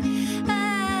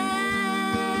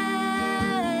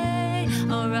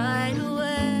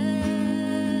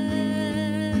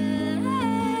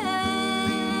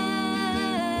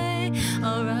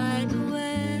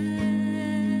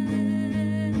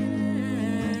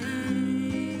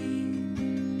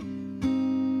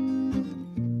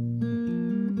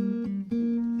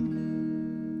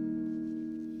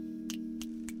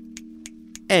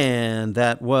 And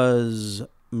that was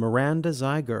Miranda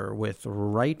Zeiger with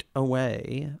Right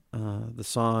Away, the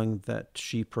song that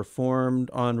she performed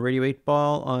on Radio 8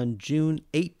 Ball on June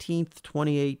 18th,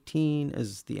 2018,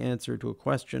 as the answer to a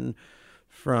question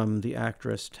from the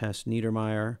actress Tess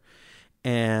Niedermeyer.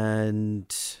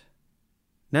 And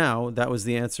now that was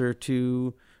the answer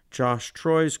to Josh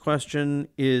Troy's question: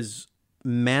 is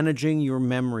managing your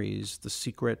memories the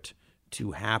secret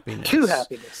to happiness? To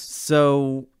happiness.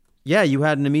 So, yeah, you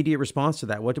had an immediate response to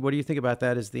that. What do you think about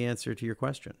that as the answer to your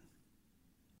question?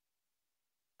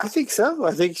 I think so.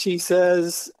 I think she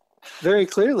says very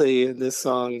clearly in this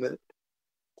song that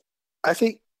I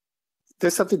think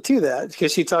there's something to that,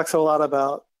 because she talks a lot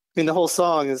about, I mean, the whole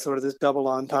song is sort of this double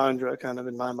entendre kind of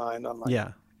in my mind. I'm like,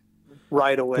 yeah.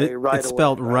 Right away, right away. It's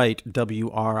spelled right,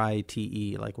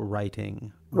 W-R-I-T-E, like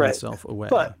writing myself away.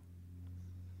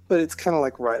 But it's kind of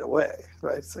like right away,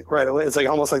 right? It's like right away. It's like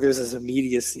almost like there's this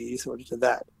immediacy sort of to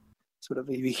that. Sort of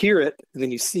you hear it and then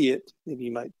you see it, maybe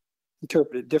you might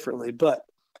interpret it differently. But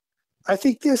I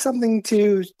think there's something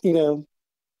to,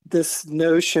 this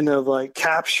notion of like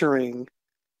capturing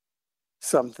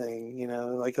something,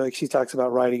 like she talks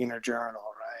about writing in her journal,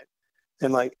 right?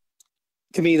 And like,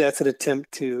 to me, that's an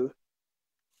attempt to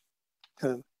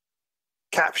kind of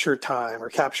capture time or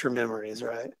capture memories,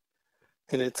 right?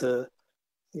 And it's a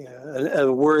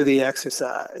worthy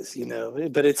exercise,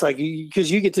 but it's like, because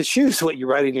you get to choose what you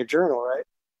write in your journal, right?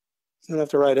 You don't have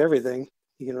to write everything.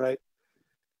 You can write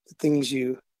the things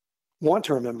you want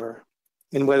to remember,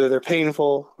 and whether they're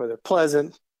painful or they're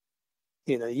pleasant,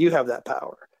 you have that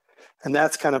power. And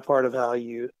that's kind of part of how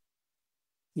you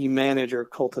manage or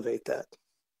cultivate that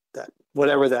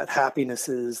whatever that happiness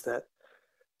is, that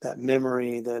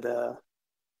memory that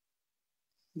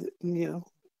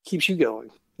keeps you going.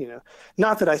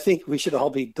 Not that I think we should all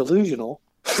be delusional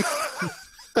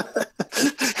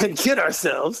and kid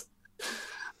ourselves,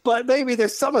 but maybe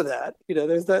there's some of that.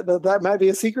 There's that might be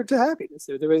a secret to happiness.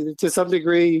 To some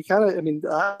degree,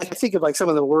 I think of like some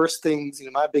of the worst things.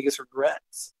 My biggest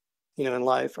regrets, in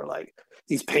life are like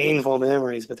these painful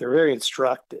memories, but they're very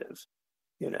instructive.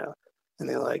 And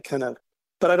they like kind of,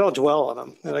 but I don't dwell on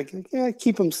them. And I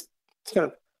keep them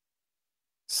kind of,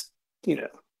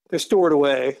 they're stored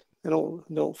away. I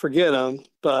don't forget them,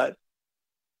 but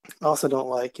I also don't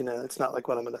like, it's not like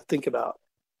what I'm going to think about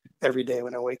every day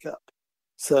when I wake up.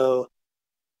 So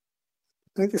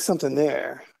I think there's something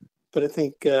there, but I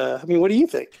think, what do you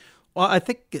think? Well, I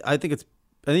think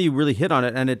you really hit on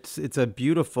it, and it's a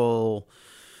beautiful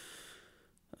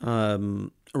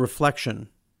reflection,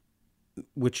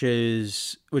 which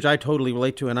I totally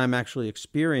relate to, and I'm actually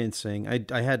experiencing.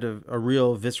 I had a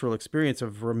real visceral experience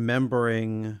of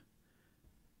remembering.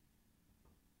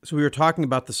 So we were talking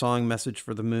about the song "Message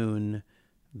for the Moon"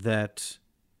 that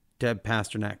Deb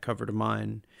Pasternak covered of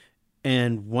mine,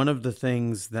 and one of the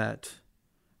things that,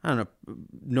 I don't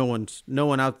know, no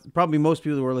one out, probably most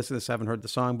people who are listening to this haven't heard the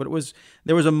song, but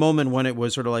there was a moment when it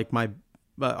was sort of like my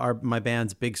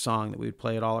band's big song that we would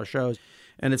play at all our shows.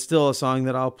 And it's still a song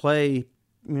that I'll play,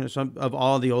 some of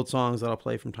all the old songs that I'll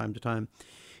play from time to time.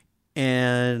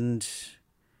 And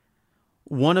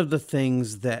one of the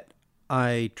things that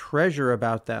I treasure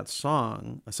about that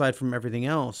song, aside from everything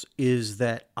else, is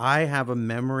that I have a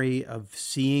memory of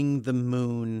seeing the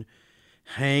moon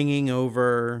hanging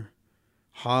over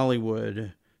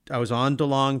Hollywood. I was on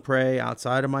DeLong Prairie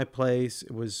outside of my place.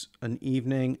 It was an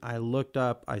evening. I looked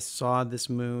up. I saw this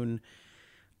moon.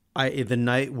 The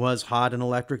night was hot and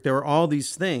electric. There were all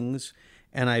these things,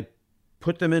 and I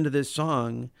put them into this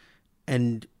song,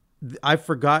 and I've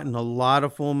forgotten a lot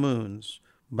of full moons,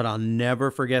 but I'll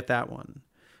never forget that one.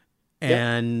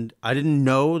 And I didn't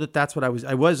know that that's what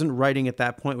I wasn't writing at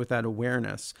that point with that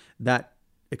awareness. That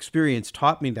experience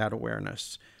taught me that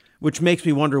awareness, which makes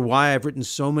me wonder why I've written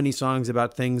so many songs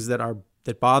about things that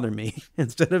bother me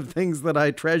instead of things that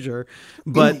I treasure.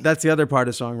 But that's the other part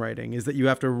of songwriting, is that you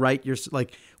have to write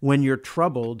like when you're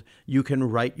troubled, you can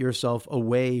write yourself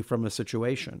away from a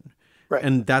situation. Right.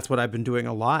 And that's what I've been doing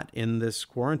a lot in this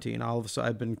quarantine. All of a sudden,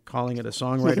 I've been calling it a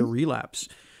songwriter relapse,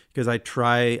 because I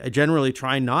generally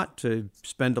try not to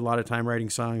spend a lot of time writing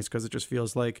songs, because it just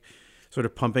feels like sort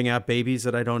of pumping out babies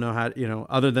that I don't know how,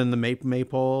 other than the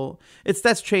maypole.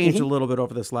 That's changed a little bit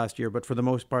over this last year, but for the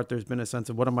most part, there's been a sense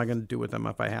of what am I going to do with them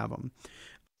if I have them?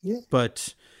 Yeah.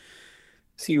 But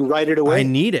so you write it away? I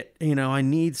need it. I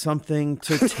need something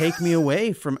to take me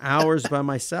away from hours by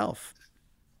myself.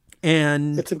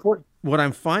 And it's important. What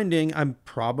I'm finding, I'm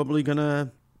probably going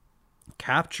to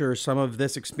capture some of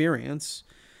this experience.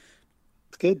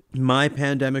 Good. My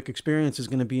pandemic experience is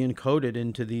going to be encoded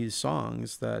into these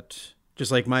songs that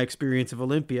just like my experience of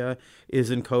Olympia is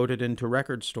encoded into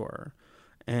Record Store.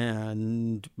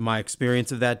 And my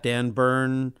experience of that Dan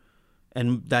Byrne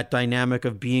and that dynamic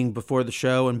of being before the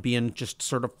show and being just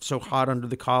sort of so hot under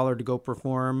the collar to go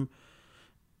perform,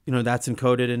 that's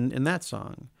encoded in that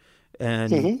song.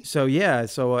 And so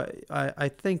I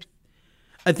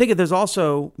think there's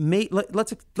also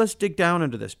let's dig down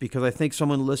into this, because I think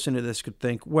someone listening to this could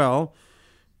think, well,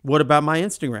 what about my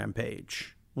Instagram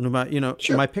page? What about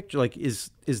Sure. my picture? Like, is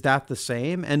that the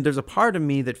same? And there's a part of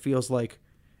me that feels like,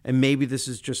 and maybe this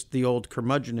is just the old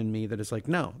curmudgeon in me that is like,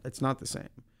 no, it's not the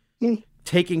same.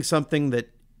 Taking something that,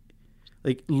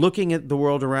 like, looking at the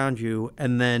world around you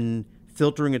and then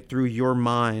filtering it through your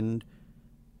mind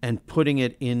and putting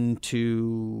it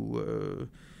into,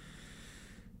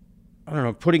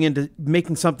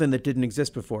 making something that didn't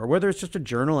exist before, whether it's just a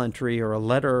journal entry or a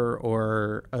letter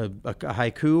or a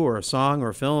haiku or a song or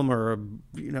a film or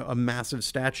a massive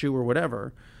statue or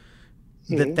whatever.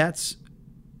 That's,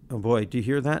 oh boy, do you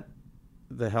hear that?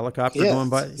 The helicopter going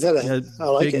by. Is that I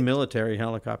like big it. Military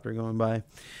helicopter going by.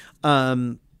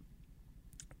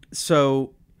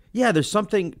 So yeah, there's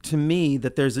something to me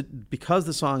that because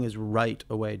the song is Write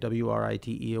Away,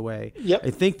 WRITE away. Yep. I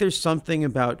think there's something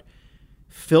about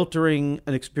filtering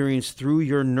an experience through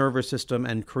your nervous system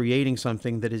and creating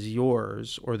something that is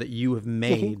yours or that you have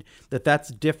made,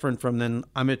 that's different from then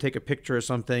I'm going to take a picture of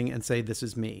something and say, this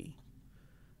is me.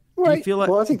 Right. Do you feel like...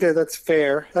 Well, I think that's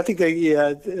fair. I think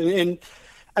and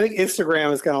I think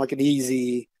Instagram is kind of like an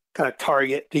easy kind of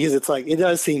target, because it's like, it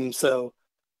does seem so,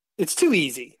 it's too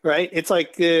easy, right? It's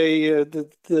like the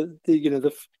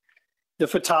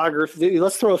photography.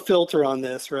 Let's throw a filter on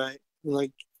this, right?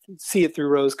 Like, see it through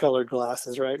rose-colored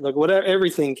glasses, right? Like, whatever,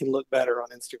 everything can look better on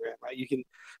Instagram, right? You can.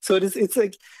 So it's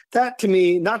like that to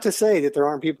me. Not to say that there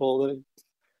aren't people that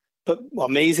put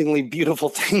amazingly beautiful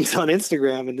things on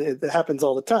Instagram, and it happens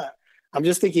all the time. I'm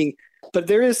just thinking, but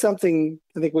there is something,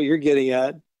 I think what you're getting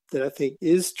at that I think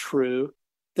is true,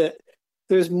 that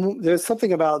there's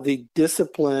something about the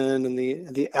discipline and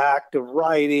the act of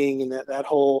writing, and that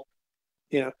whole,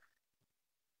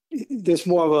 there's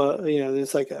more of a,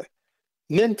 there's like a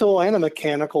mental and a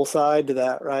mechanical side to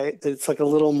that, right? It's like a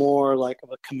little more like of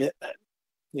a commitment,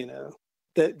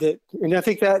 that and I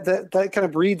think that kind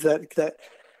of breeds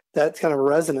that kind of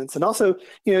resonance. And also,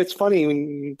 it's funny when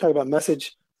you talk about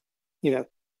Message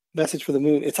for the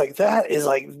Moon. It's like, that is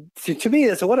like, to me,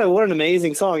 that's what an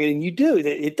amazing song. And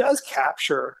it does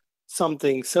capture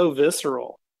something so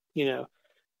visceral,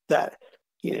 that,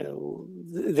 I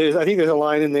think there's a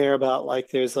line in there about,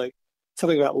 like, there's like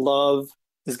something about love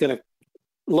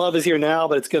is here now,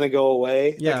 but it's going to go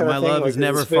away. Yeah. My love is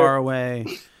never far away,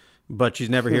 but she's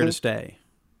never here to stay.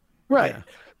 Right. Yeah.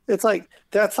 It's like,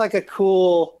 that's like a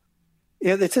cool,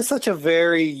 it's just such a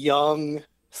very young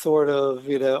sort of,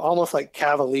 almost like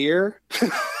cavalier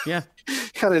yeah,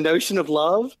 kind of notion of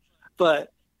love. But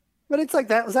it's like,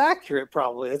 that was accurate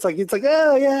probably. It's like,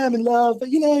 oh yeah, I'm in love, but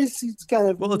it's kind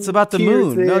of, well, it's about the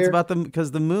moon. There. No, it's about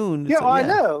because the moon. Yeah, I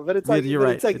know, but it's like, you're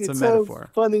right. It's like, it's a so metaphor.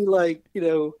 Funny, like,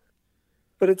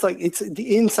 but it's like, it's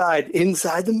the inside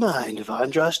the mind of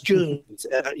Andras Jones,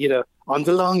 on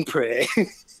the long prey.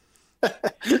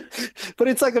 But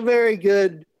it's like a very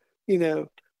good,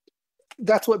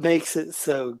 that's what makes it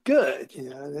so good.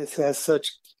 It has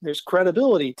there's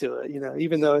credibility to it,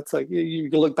 even though it's like, you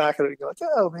can look back at it and go like,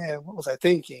 oh man, what was I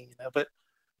thinking? But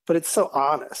it's so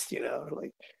honest,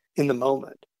 like in the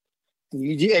moment. And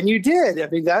you did. I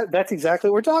mean, that's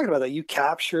exactly what we're talking about. That you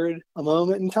captured a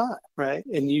moment in time, right?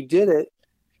 And you did it.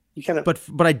 You kind of.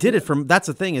 But I did it from. That's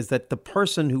the thing, is that the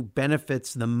person who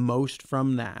benefits the most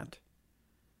from that,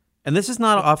 and this is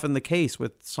not often the case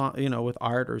with with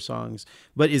art or songs,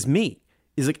 but is me.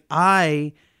 Is like,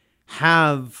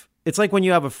 it's like when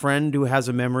you have a friend who has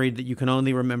a memory that you can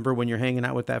only remember when you're hanging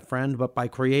out with that friend. But by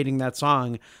creating that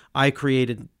song, I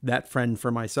created that friend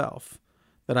for myself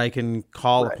that I can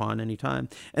call upon anytime.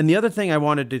 And the other thing I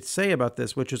wanted to say about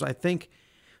this, which is, I think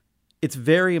it's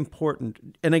very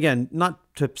important. And again, not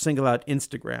to single out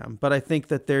Instagram, but I think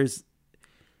that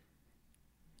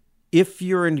if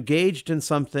you're engaged in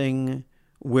something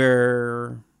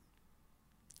where,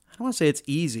 I don't want to say it's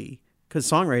easy, because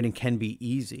songwriting can be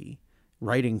easy,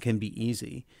 writing can be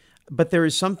easy, but there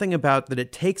is something about that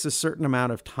it takes a certain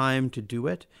amount of time to do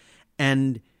it.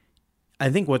 And I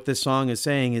think what this song is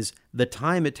saying is the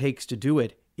time it takes to do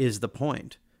it is the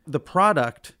point. The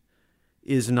product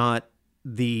is not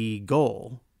the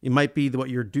goal. It might be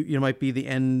might be the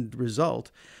end result,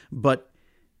 but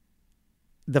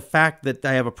the fact that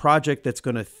I have a project that's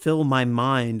going to fill my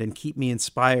mind and keep me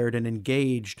inspired and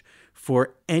engaged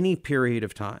for any period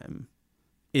of time,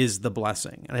 is the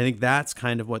blessing. And I think that's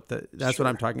kind of what that's what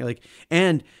I'm talking like.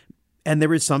 And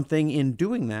there is something in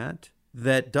doing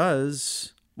that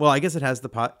does, well, I guess it has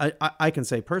I can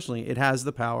say personally, it has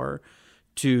the power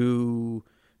to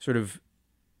sort of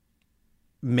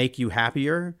make you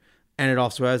happier. And it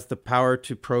also has the power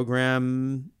to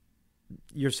program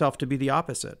yourself to be the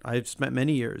opposite. I've spent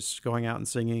many years going out and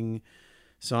singing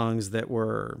songs that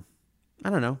were, I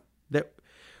don't know,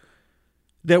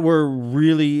 that were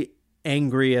really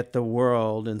angry at the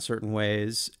world in certain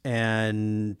ways.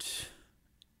 And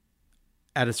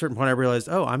at a certain point I realized,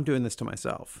 oh, I'm doing this to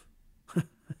myself.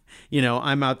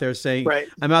 I'm out there saying, right.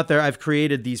 I've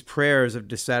created these prayers of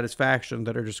dissatisfaction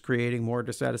that are just creating more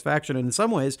dissatisfaction. And in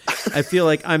some ways, I feel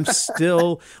like I'm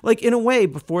still, like, in a way,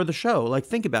 before the show. Like,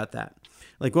 think about that.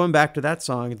 Like, going back to that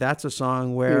song, that's a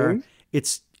song where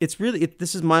it's really,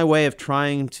 this is my way of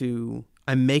trying to,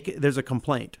 there's a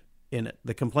complaint in it.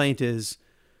 The complaint is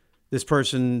this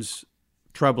person's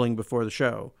troubling before the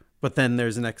show. But then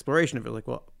there's an exploration of it, like,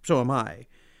 well, so am I.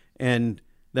 And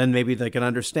then maybe like an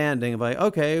understanding of like,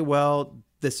 okay, well,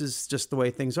 this is just the way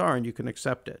things are and you can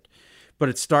accept it. But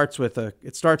it starts with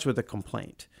a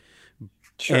complaint.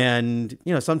 Sure. And,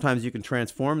 sometimes you can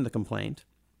transform the complaint.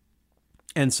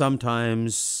 And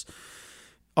sometimes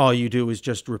all you do is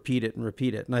just repeat it.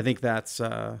 And I think that's,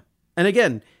 and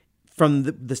again, from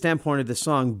the standpoint of the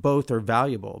song, both are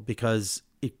valuable because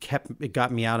it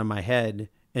got me out of my head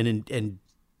and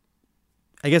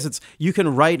I guess you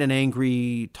can write an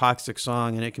angry, toxic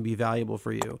song and it can be valuable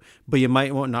for you, but you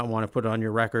might not want to put it on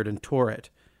your record and tour it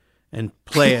and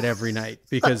play it every night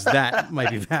because that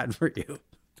might be bad for you.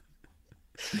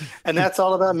 And that's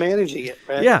all about managing it,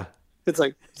 right? Yeah. It's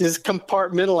like just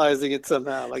compartmentalizing it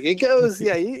somehow. Like it goes,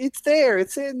 yeah, it's there.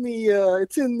 It's in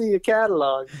the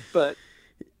catalog, but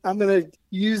I'm going to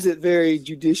use it very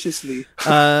judiciously.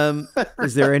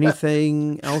 Is there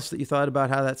anything else that you thought about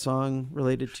how that song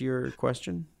related to your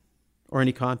question or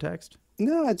any context?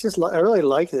 No, I really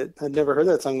liked it. I'd never heard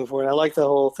that song before. And I like the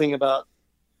whole thing about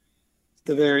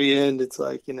the very end. It's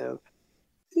like,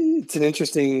 it's an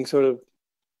interesting sort of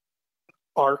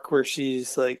arc where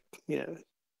she's like,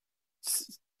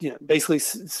 basically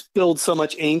spilled so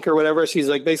much ink or whatever. She's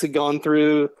like basically gone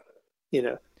through,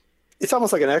 it's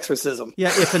almost like an exorcism. Yeah,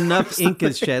 if enough ink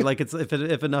is shed, like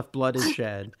if enough blood is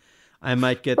shed, I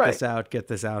might get this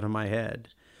out of my head.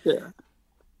 Yeah,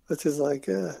 it's just like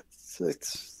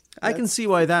I can see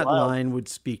why that line would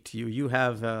speak to you. You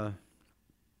have a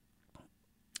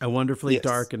wonderfully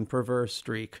dark and perverse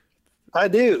streak. I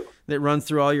do. That runs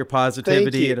through all your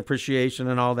positivity and appreciation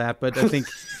and all that. But I think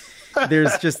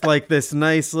there's just like this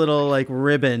nice little like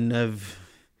ribbon of.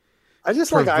 I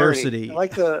just perversity.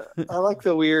 Like irony. I like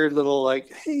the weird little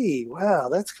like, hey, wow,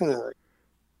 that's kind of like,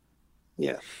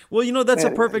 yeah. Well, that's a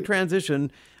perfect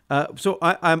transition. So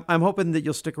I'm hoping that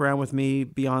you'll stick around with me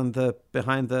behind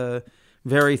the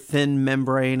very thin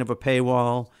membrane of a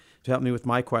paywall to help me with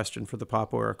my question for the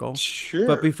Pop Oracle. Sure.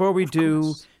 But before we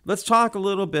do, let's talk a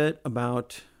little bit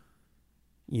about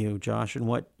you, Josh, and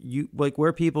what you like,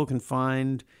 where people can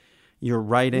find your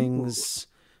writings.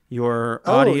 Your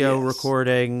audio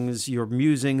recordings, your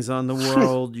musings on the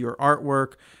world, your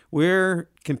artwork. Where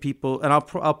can people? And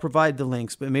I'll provide the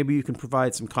links, but maybe you can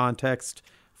provide some context.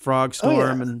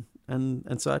 Frogstorm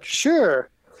and such. Sure.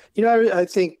 I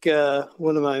think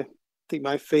one of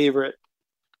my favorite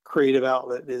creative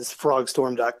outlet is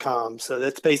frogstorm.com. So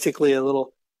that's basically a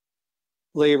little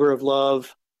labor of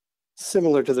love,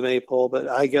 similar to the Maypole. But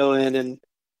I go in and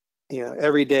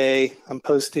every day I'm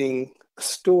posting a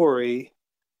story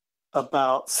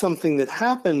about something that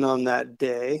happened on that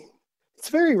day. It's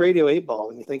very Radio 8 Ball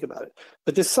when you think about it.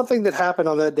 But there's something that happened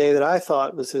on that day that I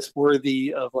thought was just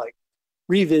worthy of like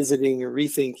revisiting or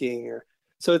rethinking.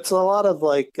 So it's a lot of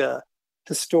like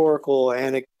historical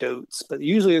anecdotes, but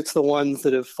usually it's the ones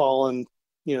that have fallen,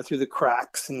 through the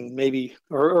cracks and maybe,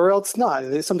 or else not.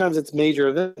 Sometimes it's major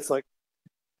events. Like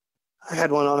I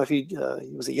had one on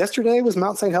was it yesterday? Was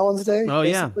Mount St. Helens Day? Oh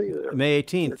yeah, May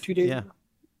 18th. 2 days. Yeah.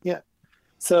 Yeah.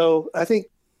 So I think,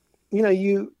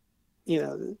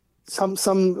 some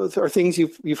are things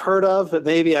you've heard of, but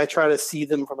maybe I try to see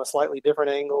them from a slightly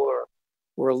different angle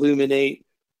or illuminate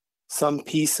some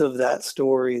piece of that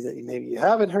story that maybe you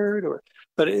haven't heard.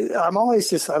 I'm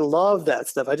always I love that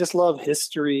stuff. I just love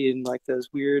history and like those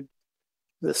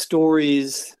the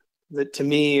stories that to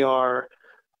me are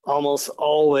almost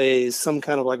always some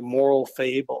kind of like moral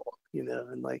fable,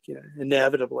 and like,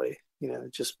 inevitably,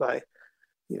 just by,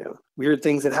 weird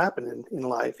things that happen in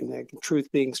life,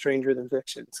 truth being stranger than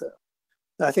fiction. So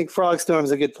I think Frogstorm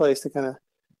is a good place to kind of,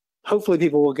 hopefully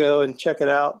people will go and check it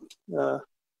out.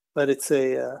 But it's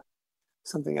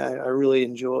something I really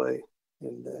enjoy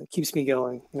and keeps me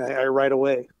going. And I write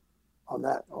away on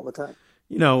that all the time.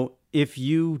 You know, if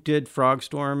you did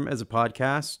Frogstorm as a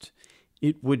podcast,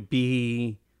 it would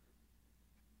be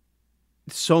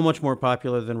so much more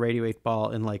popular than Radio 8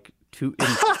 Ball in like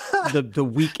the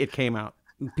week it came out.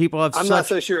 I'm not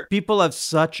so sure. People have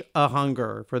such a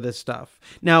hunger for this stuff.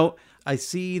 Now, I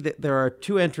see that there are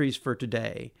 2 entries for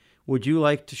today. Would you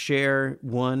like to share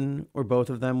one or both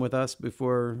of them with us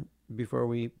before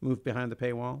we move behind the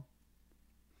paywall?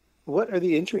 What are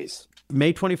the entries?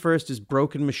 May 21st is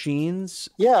Broken Machines.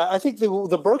 Yeah, I think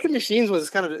the Broken Machines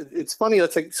was kind of, it's funny.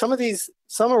 It's like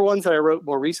some are ones that I wrote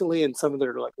more recently and some that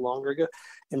are like longer ago.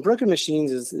 And Broken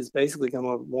Machines is basically kind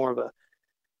of more of a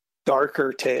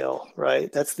darker tale,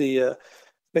 right? That's the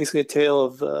basically a tale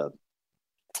of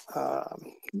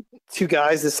 2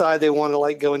 guys decide they want to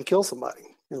like go and kill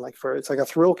somebody. And like it's like a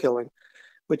thrill killing,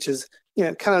 which is,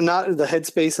 kind of not the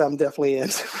headspace I'm definitely in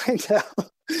right now.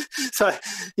 So,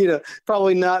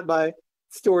 probably not my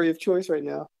story of choice right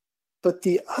now. But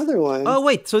the other one. Oh,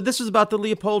 wait. So this is about the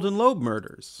Leopold and Loeb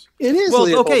murders. It is. Well,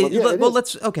 Leopold. okay. Yeah,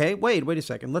 let's. Okay. Wait a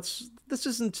second. This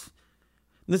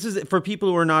is for people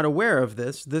who are not aware of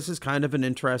this. This is kind of an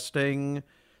interesting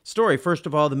story. First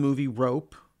of all, the movie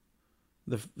Rope,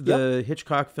 the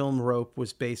Hitchcock film Rope,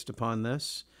 was based upon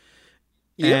this.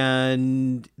 Yep.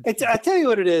 And I tell you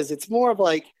what it is. It's more of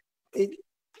like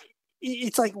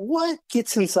it's like what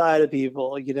gets inside of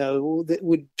people, that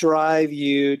would drive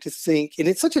you to think, and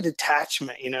it's such a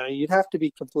detachment, you'd have to be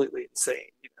completely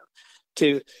insane,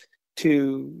 to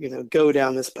go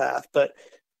down this path. But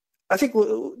I think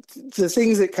the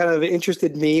things that kind of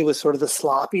interested me was sort of the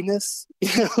sloppiness,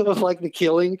 of like the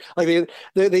killing. Like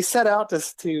they set out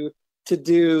to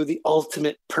do the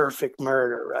ultimate perfect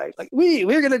murder, right? Like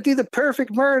we're going to do the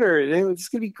perfect murder and it's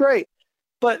going to be great.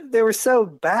 But they were so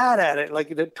bad at it,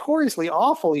 like notoriously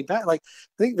awfully bad. Like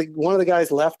I think one of the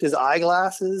guys left his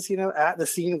eyeglasses, at the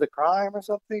scene of the crime or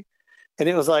something. And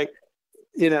it was like,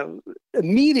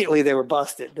 immediately they were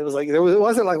busted. It was like, it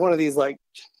wasn't like one of these like,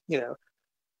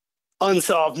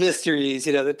 unsolved mysteries,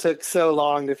 that took so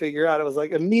long to figure out. It was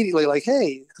like immediately like,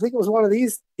 hey, I think it was one of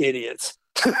these idiots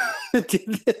that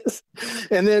did this.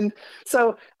 And then,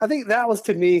 so I think that was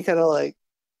to me kind of like,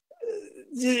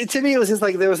 to me, it was just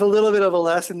like there was a little bit of a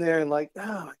lesson there, and like,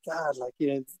 oh my God, like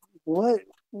what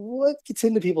gets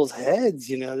into people's heads,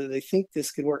 that they think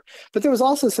this could work. But there was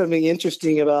also something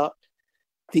interesting about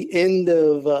the end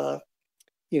of,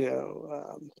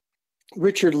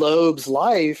 Richard Loeb's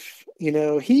life. He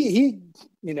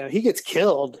gets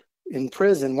killed in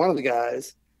prison. One of the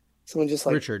guys, someone just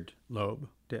like Richard Loeb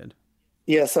did.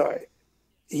 Yeah, sorry.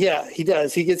 Yeah, he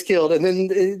does. He gets killed, and then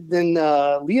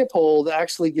Leopold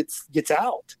actually gets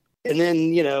out, and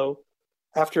then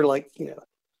after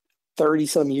 30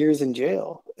 some years in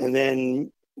jail, and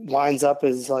then winds up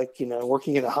as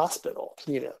working in a hospital,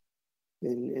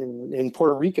 in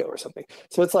Puerto Rico or something.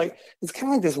 So it's kind of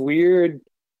like this weird,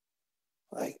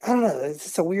 I don't know. It's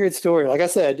just a weird story. Like I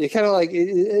said, it kind of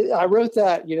I wrote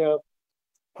that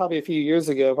probably a few years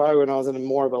ago, probably when I was in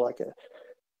more of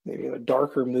maybe a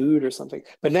darker mood or something.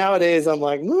 But nowadays I'm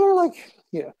more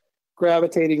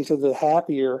gravitating to the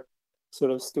happier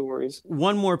sort of stories.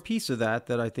 One more piece of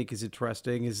that I think is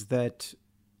interesting is that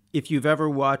if you've ever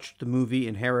watched the movie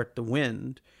Inherit the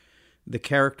Wind, the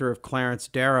character of Clarence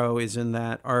Darrow is in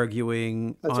that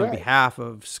arguing behalf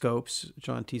of Scopes,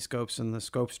 John T. Scopes, in the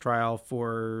Scopes trial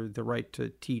for the right to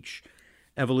teach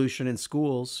evolution in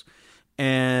schools.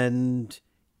 And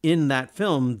in that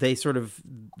film, people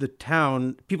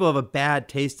have a bad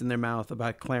taste in their mouth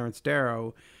about Clarence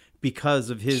Darrow because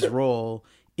of his role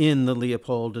in the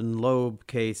Leopold and Loeb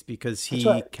case, because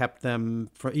he kept them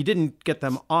he didn't get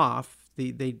them off.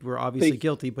 They were obviously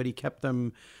guilty, but he kept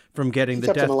them from getting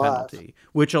the death penalty,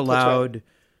 which allowed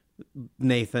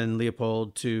Nathan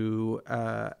Leopold to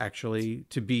actually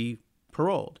to be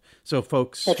paroled. So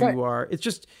folks it's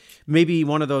just maybe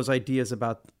one of those ideas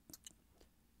about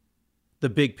the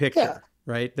big picture,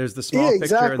 right? There's the small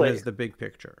picture and there's the big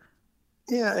picture.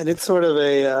 Yeah, and it's sort of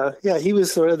he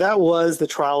was that was the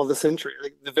trial of the century,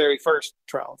 like the very first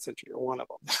trial of the century, or one of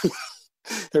them.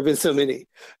 There have been so many.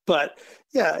 But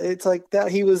yeah, it's like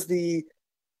that he was the,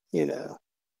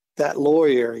 that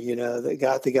lawyer, that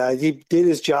got the guys. He did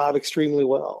his job extremely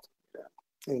well,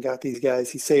 and got these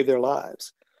guys, he saved their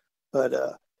lives. But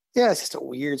it's just a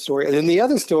weird story. And then the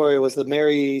other story was the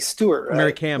Mary Stewart, right?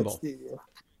 Mary Campbell.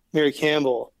 Mary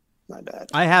Campbell. My bad.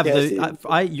 I have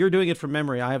you're doing it from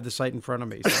memory. I have the site in front of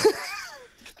me. So.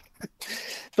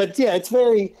 But yeah,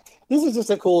 this is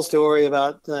just a cool story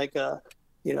about a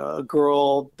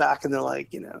girl back in the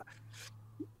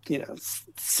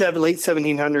late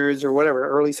 1700s or whatever,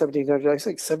 early 1700s. I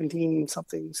think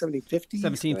 1750.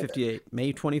 1758,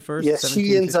 May 21st. Yes,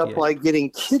 she ends up like getting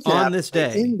kidnapped on this day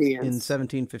by Indians. in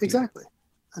 1758. Exactly,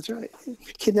 that's right.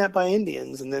 Kidnapped by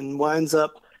Indians, and then winds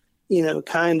up,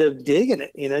 kind of digging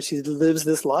it. She lives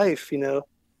this life,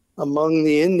 among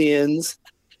the Indians,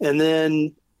 and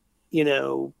then, I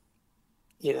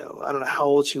don't know how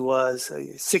old she was,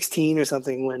 16 or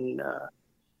something, when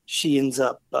she ends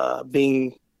up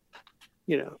being,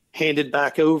 handed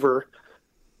back to,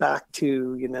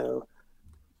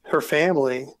 her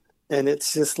family. And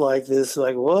it's just like this,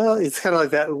 well, it's kind of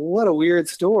like that. What a weird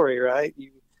story, right?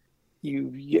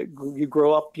 You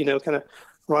grow up, kind of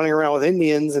running around with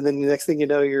Indians, and then the next thing you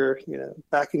know, you're,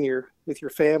 back with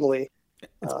your family.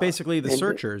 It's basically the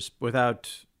Searchers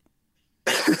without,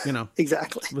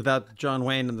 exactly, without John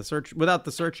Wayne and without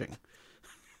the searching.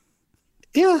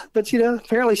 Yeah, but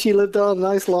apparently she lived a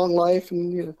nice long life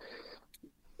and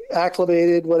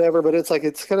acclimated, whatever. But it's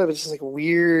kind of just like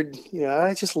weird.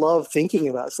 I just love thinking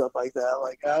about stuff like that,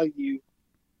 like how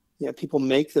people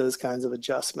make those kinds of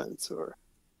adjustments, or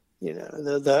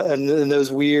and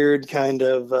those weird kind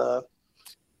of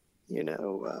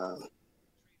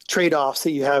trade-offs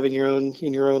that you have in your own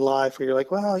life, where you're like,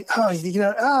 well,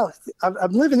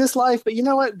 I'm living this life, but you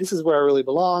know what? This is where I really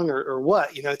belong, or what?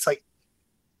 It's like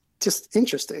just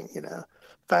interesting,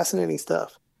 fascinating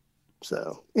stuff.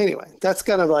 So anyway, that's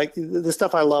kind of like the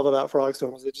stuff I love about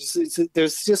Frogstorm.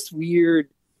 There's just weird,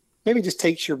 maybe just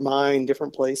takes your mind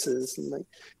different places, and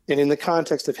in the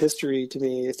context of history, to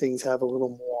me, things have a little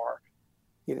more,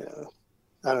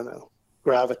 I don't know,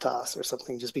 gravitas or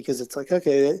something, just because it's like,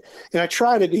 okay, and I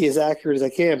try to be as accurate as I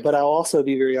can, but I'll also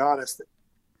be very honest that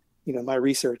my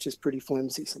research is pretty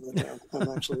flimsy some of the time. I'm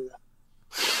actually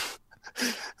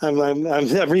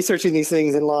I'm researching these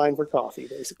things in line for coffee,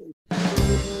 basically.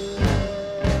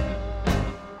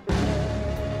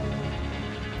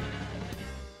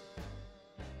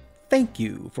 Thank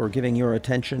you for giving your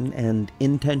attention and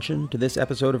intention to this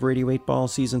episode of Radio 8 Ball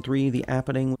Season 3, The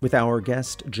Appening, with our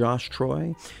guest, Josh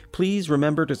Troy. Please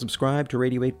remember to subscribe to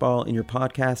Radio 8 Ball in your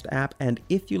podcast app, and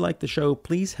if you like the show,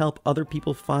 please help other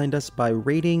people find us by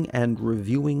rating and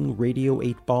reviewing Radio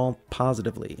 8 Ball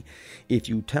positively. If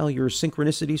you tell your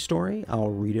synchronicity story,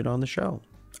 I'll read it on the show.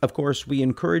 Of course, we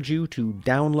encourage you to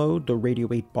download the Radio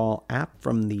 8 Ball app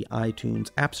from the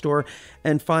iTunes App Store.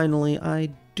 And finally, I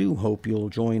do hope you'll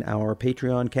join our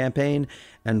Patreon campaign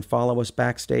and follow us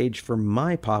backstage for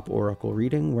my Pop Oracle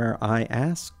reading, where I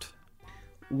asked,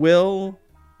 will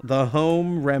the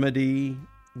home remedy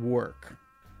work?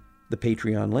 The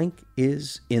Patreon link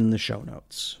is in the show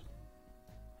notes.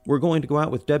 We're going to go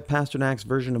out with Deb Pasternak's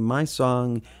version of my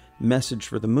song, Message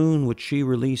for the Moon, which she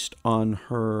released on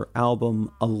her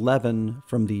album 11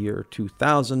 from the year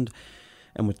 2000.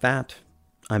 And with that,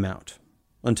 I'm out.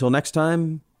 Until next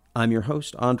time, I'm your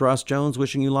host, Andras Jones,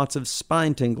 wishing you lots of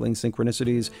spine-tingling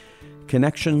synchronicities,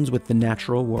 connections with the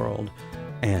natural world,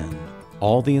 and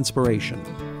all the inspiration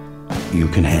you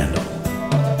can handle.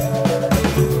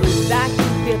 I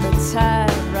can feel the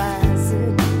tide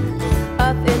rising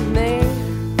up in me,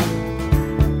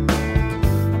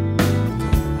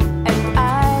 and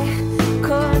I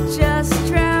could just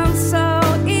drown so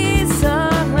easily.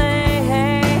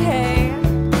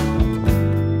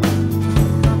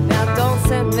 Now don't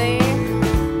send me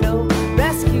no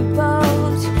rescue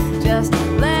boat, just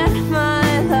let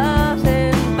my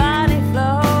loving body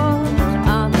float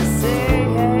on the sea.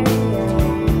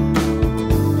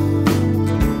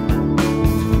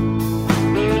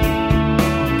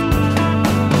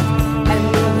 And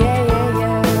the air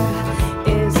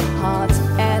is hot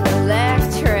and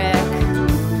electric,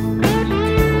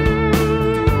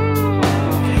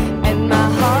 and my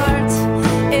heart,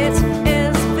 it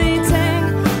is beating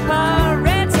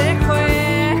pretty quick.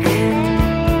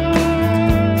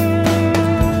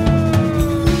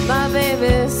 My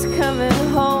baby's coming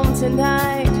home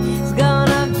tonight. He's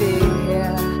gonna be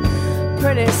here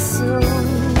pretty soon.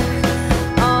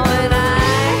 Oh, and I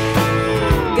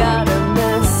got a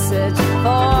message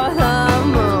for the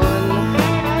moon,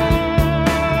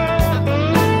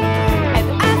 and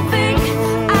I think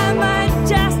I might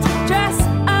just dress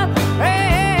up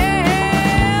real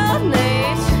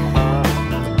neat,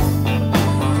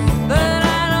 but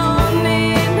I don't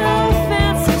need no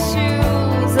fancy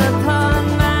shoes upon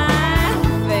my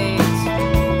feet.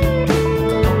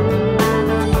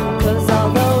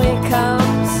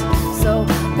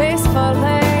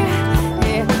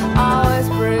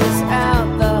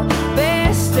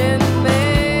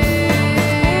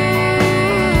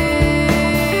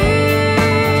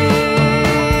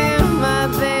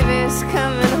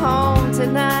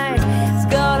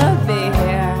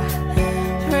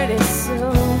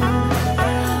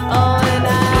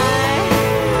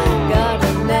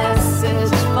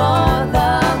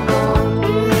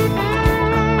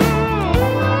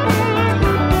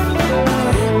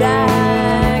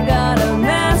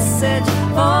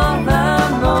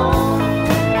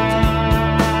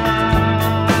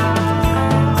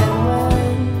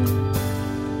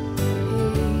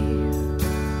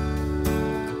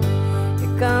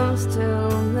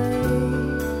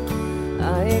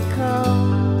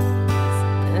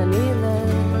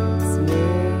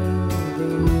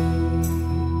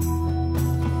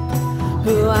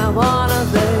 I wanna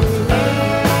be.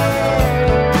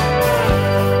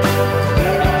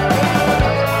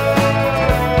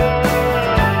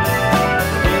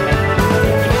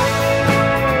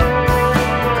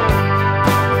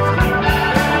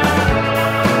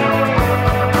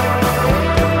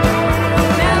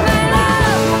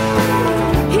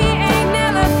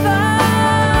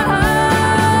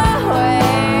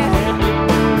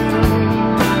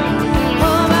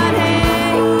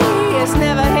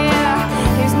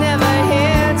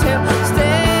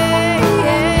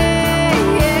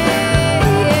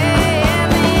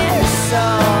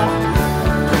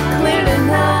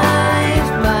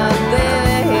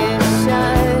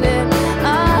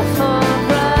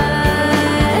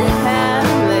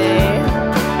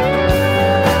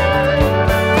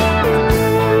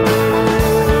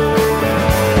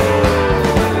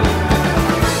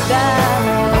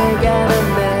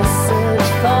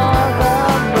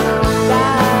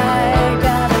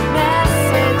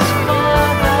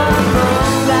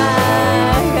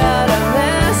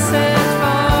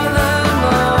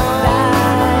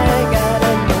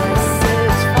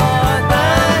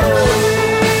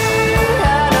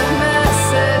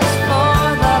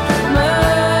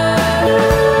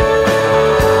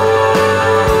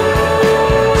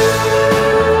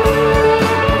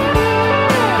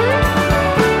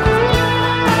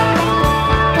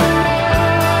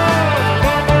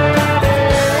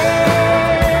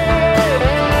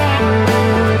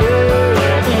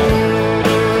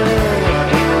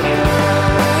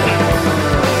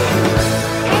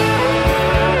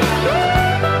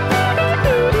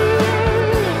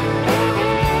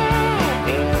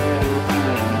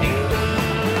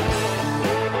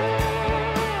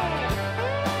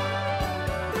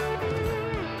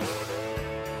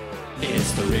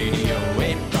 It's the Radio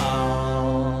 8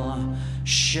 Ball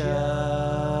Show.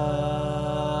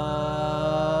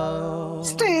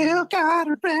 Still got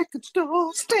a record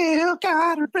store. Still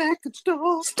got a record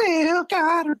store. Still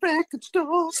got a record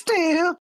store. Still